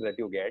food that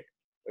you get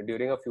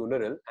during a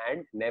funeral.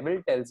 And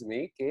Neville tells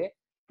me that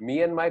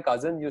me and my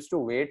cousin used to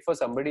wait for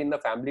somebody in the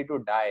family to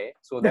die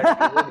so that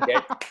we would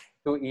get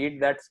to eat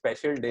that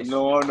special dish.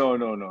 No.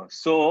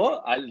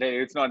 So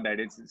it's not that.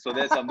 So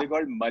there's something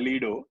called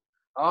Malido.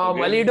 Oh,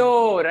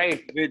 Malido,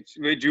 right. Which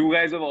you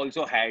guys have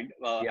also had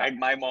at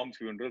my mom's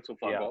funeral, so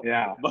fuck off.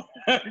 Yeah. But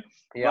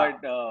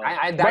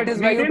that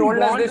is why you told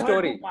us this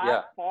story.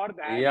 For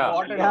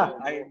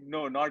that.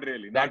 No, not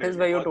really. That is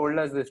why you told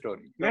us this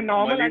story. मैं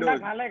normal अंडा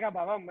खा लेगा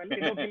बाबा,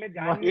 Malido के लिए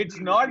जान. It's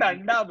not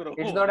anda, bro.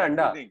 It's not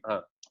anda.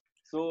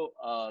 So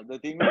the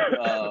thing with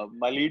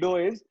Malido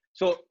is,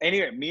 so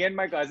anyway, me and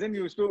my cousin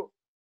used to,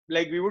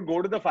 like, we would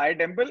go to the fire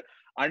temple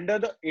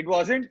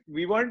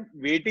we weren't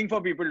waiting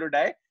for people to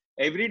die.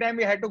 Every time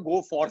we had to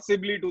go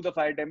forcibly to the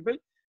fire temple,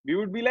 we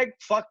would be like,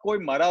 fuck, koi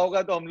mara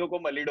hoga to hum log ko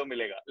Malido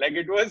milega. Like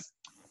it was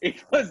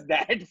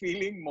that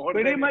feeling more.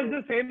 Pretty much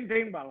the same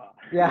thing, Baba.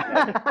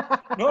 Yeah.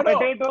 No.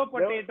 Potato.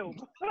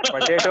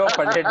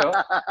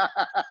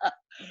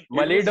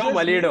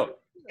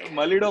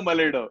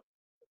 Malido.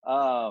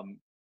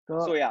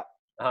 So yeah.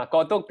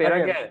 Kautuk,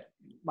 tera kya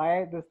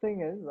hai? This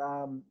thing is,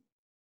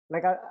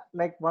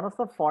 like one of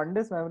the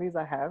fondest memories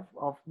I have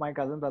of my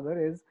cousin brother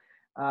is,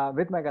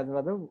 with my cousin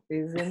brother,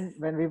 is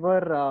when we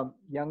were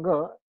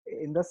younger,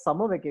 in the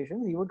summer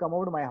vacations, he would come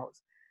over to my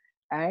house.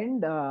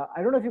 And I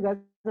don't know if you guys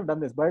have done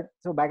this, but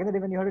so back in the day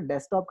when you had a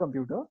desktop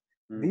computer,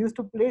 we used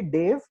to play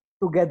Dave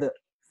together.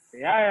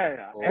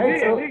 Yeah.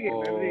 Every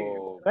game.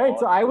 Right,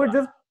 so I would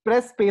just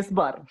press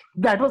spacebar.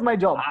 That was my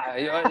job.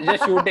 You're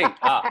just shooting.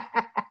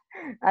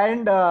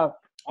 And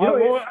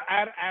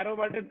arrow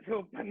button to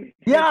open.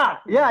 Yeah,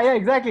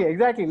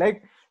 exactly.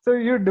 Like, so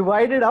you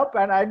divide it up,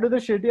 and I'd do the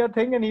shittier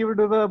thing, and he would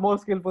do the more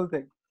skillful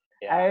thing.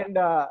 Yeah. And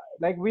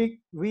like we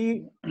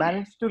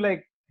managed to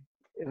like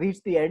reach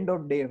the end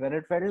of Dave, and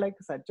it felt like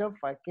such a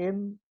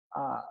fucking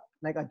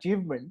like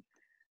achievement.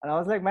 And I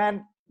was like,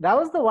 man, that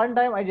was the one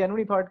time I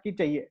genuinely thought ki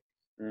chahiye.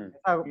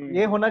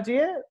 Ye hona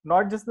chahiye,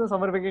 not just in the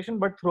summer vacation,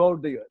 but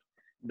throughout the year.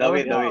 The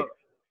way.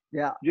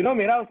 Yeah. You know,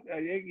 मेरा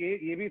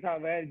ये भी था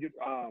मैं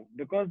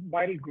because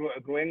while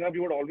growing up,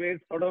 you would always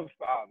sort of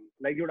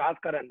like you would ask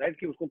Karan, right,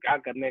 कि उसको क्या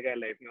करने का है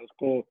life में,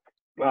 उसको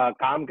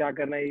काम क्या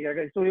करना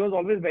है. So he was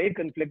always very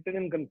conflicted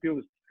and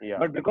confused. Yeah.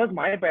 But because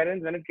my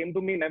parents, when it came to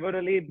me, never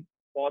really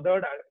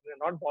bothered,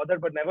 not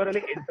bothered, but never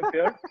really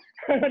interfered.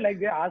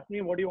 Like they asked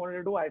me, what do you want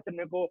to do? I said,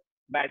 मेरे को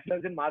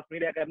bachelor's in mass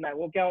media करना है.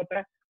 वो क्या होता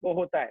है? वो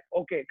होता है.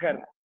 Okay, कर.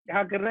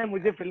 क्या करना है?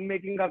 मुझे film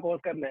making का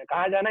course करना है.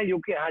 कहाँ जाना है?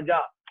 UK. हाँ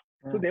जा.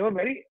 So they were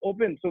very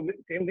open. So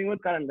same thing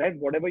with Karan, right?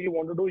 Whatever you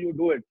want to do, you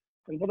do it.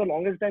 And for the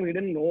longest time, he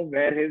didn't know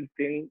where his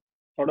thing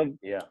sort of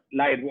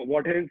lied,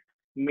 what his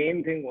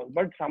main thing was.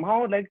 But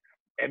somehow, like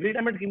every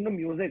time it came to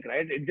music,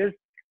 right?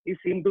 He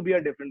seemed to be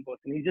a different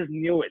person. He just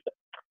knew it.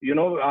 You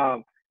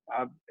know,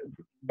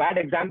 bad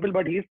example,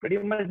 but he's pretty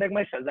much like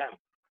my Shazam.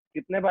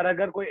 कितने बार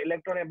अगर कोई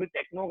electronic अभी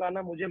techno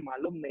गाना मुझे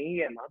मालूम नहीं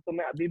है ना, तो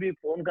मैं अभी भी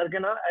फोन करके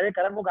ना, अरे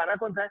करण वो गाना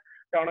कौन सा है,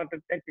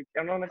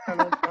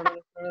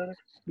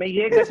 मैं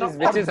ये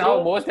which is how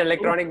most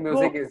electronic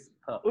music is.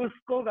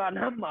 उसको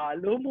गाना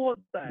मालूम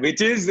होता है.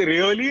 Which is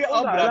really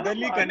a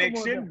brotherly मालूम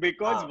connection होता है.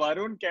 because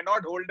Varun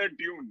cannot hold a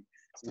tune.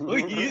 So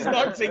he is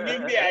not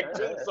singing the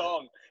actual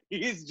song. He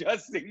is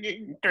just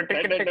singing.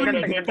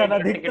 दिखता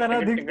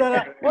ना.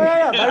 Oh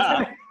yeah.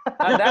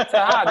 That's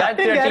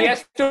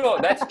Tiesto.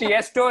 That's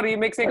Tiesto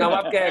remixing हम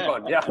आपके हैं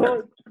कौन? Yeah.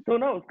 So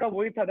no, उसका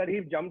वही था that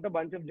he jumped a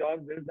bunch of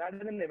jobs, this, that,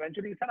 and then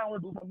eventually he said, I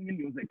want to do something in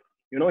music.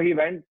 You know, he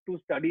went to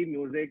study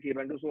music. He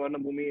went to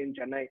Suvarnabhumi in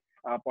Chennai,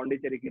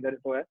 Pondicherry, किधर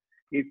तो है.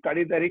 He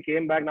studied there. He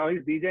came back. Now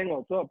he's DJing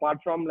also, apart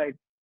from like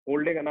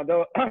holding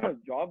another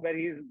job where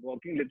he's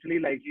working literally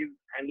like he's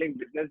handling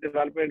business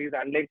development, he's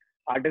handling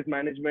artist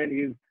management,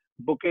 he's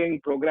booking,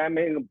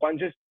 programming, a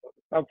bunch of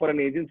stuff for an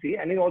agency,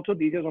 and he also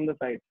DJs on the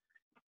side.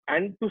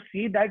 And to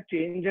see that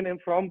change in him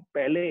from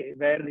Pele,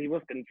 where he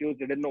was confused,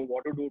 he didn't know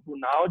what to do, to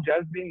now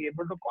just being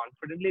able to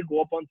confidently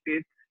go up on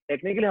stage.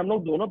 Technically, हम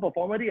लोग दोनों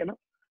performer ही है ना.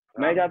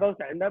 मैं जाता हूँ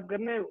stand up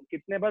करने,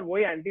 कितने बार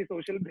वही anti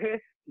social पे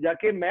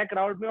जाके मैं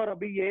crowd में और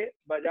अभी ये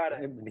बजा रहा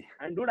है.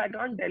 And dude, I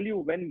can't tell you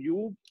when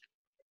you,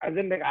 as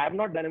in like I have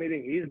not done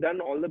anything. He's done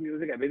all the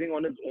music, everything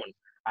on his own.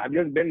 I've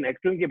just been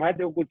next to him कि भाई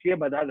तेरे को कुछ ये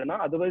बजा देना,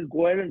 otherwise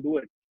go ahead and do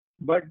it.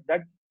 But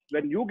that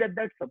when you get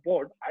that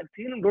support, I've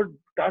seen him. Dude,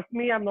 trust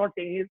me, I'm not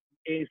saying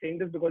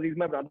this because he's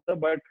my brother,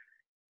 but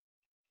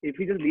if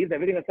he just leaves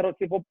everything aside और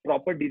सिर्फ वो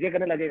proper DJ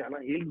करने लगेगा ना,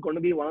 he's going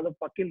to be one of the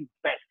fucking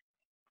best.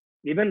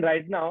 Even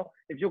right now,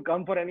 if you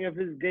come for any of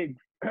his gigs,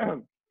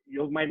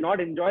 you might not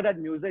enjoy that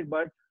music,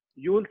 but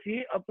you'll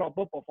see a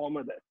proper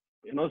performer there.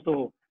 You know,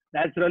 so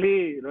that's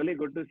really, really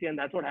good to see, and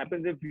that's what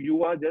happens if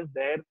you are just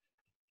there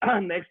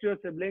next to your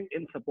sibling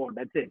in support.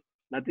 That's it.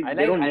 Nothing. I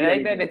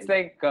like that. It's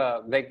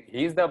like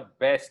he's the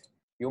best.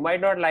 You might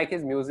not like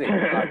his music,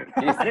 but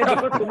he's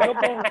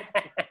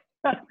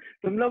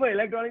तुम लोग को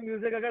electronic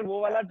music अगर वो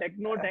वाला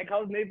techno take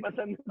house नहीं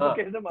पसंद तो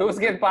कैसे तो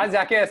उसके पास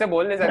जाके ऐसे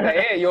बोल नहीं सकता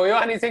ए यो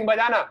हनी सिंह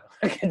बजाना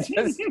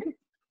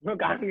वो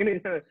कान के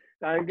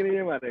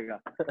नहीं मारेगा.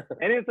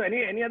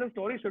 Any other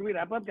story? Should we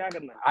wrap up? क्या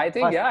करना है?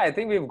 I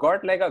think we've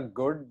got like a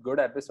good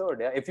episode.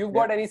 Yeah. If you've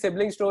got any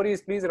sibling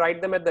stories, please write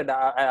them at the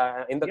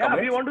in the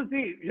comments. We want to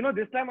see. You know,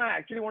 this time I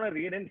actually want to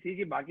read and see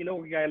कि बाकी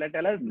लोगों को क्या है.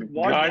 Tell us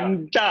what.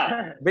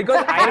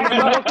 Because I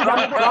remember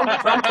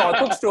from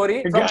Kautuk's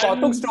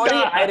story,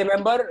 I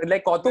remember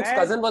like Kautuk's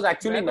cousin was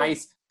actually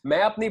nice.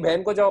 मैं अपनी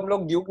बहन को जब हम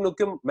लोग ड्यूक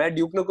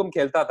नुकुम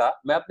खेलता था,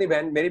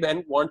 मेरी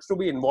बहन wants to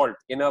be involved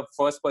in a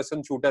first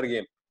person shooter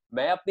game.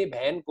 मैं अपनी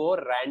बहन को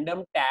random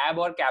tab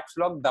और caps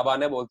lock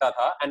दबाने बोलता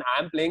था, and I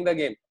am playing the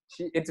game.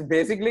 It's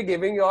basically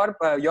giving your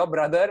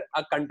brother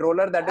a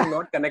controller that is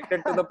not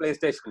connected to the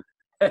PlayStation.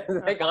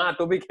 Like हाँ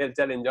तू भी खेल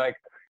चल enjoy.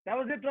 That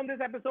was it from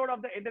this episode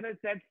of the Internet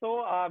Set. So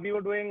we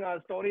were doing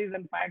stories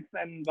and facts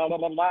and blah, blah,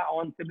 blah, blah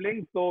on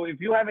siblings. So if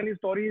you have any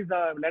stories,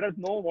 let us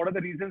know what are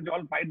the reasons you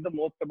all fight the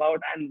most about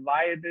and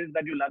why it is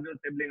that you love your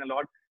sibling a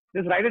lot.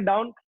 Just write it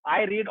down.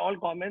 I read all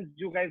comments.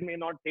 You guys may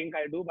not think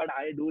I do, but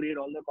I do read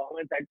all the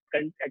comments.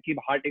 I keep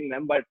hearting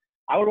them. But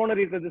I would want to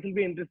read because this will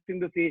be interesting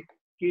to see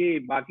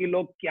कि बाकी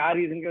लोग क्या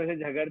reason की वजह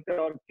से झगड़ते हैं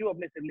और क्यों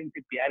अपने sibling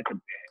से प्यार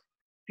करते हैं.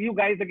 See you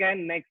guys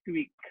again next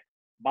week.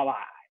 Bye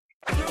bye.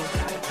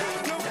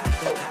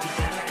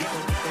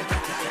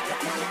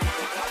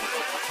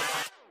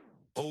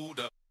 Hold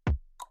up.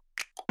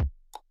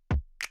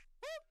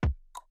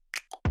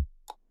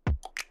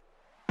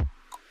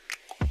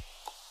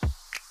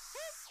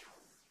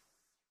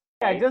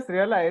 I just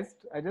realized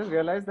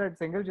that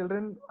single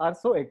children are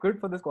so equipped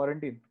for this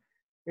quarantine.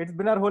 It's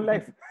been our whole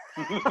life.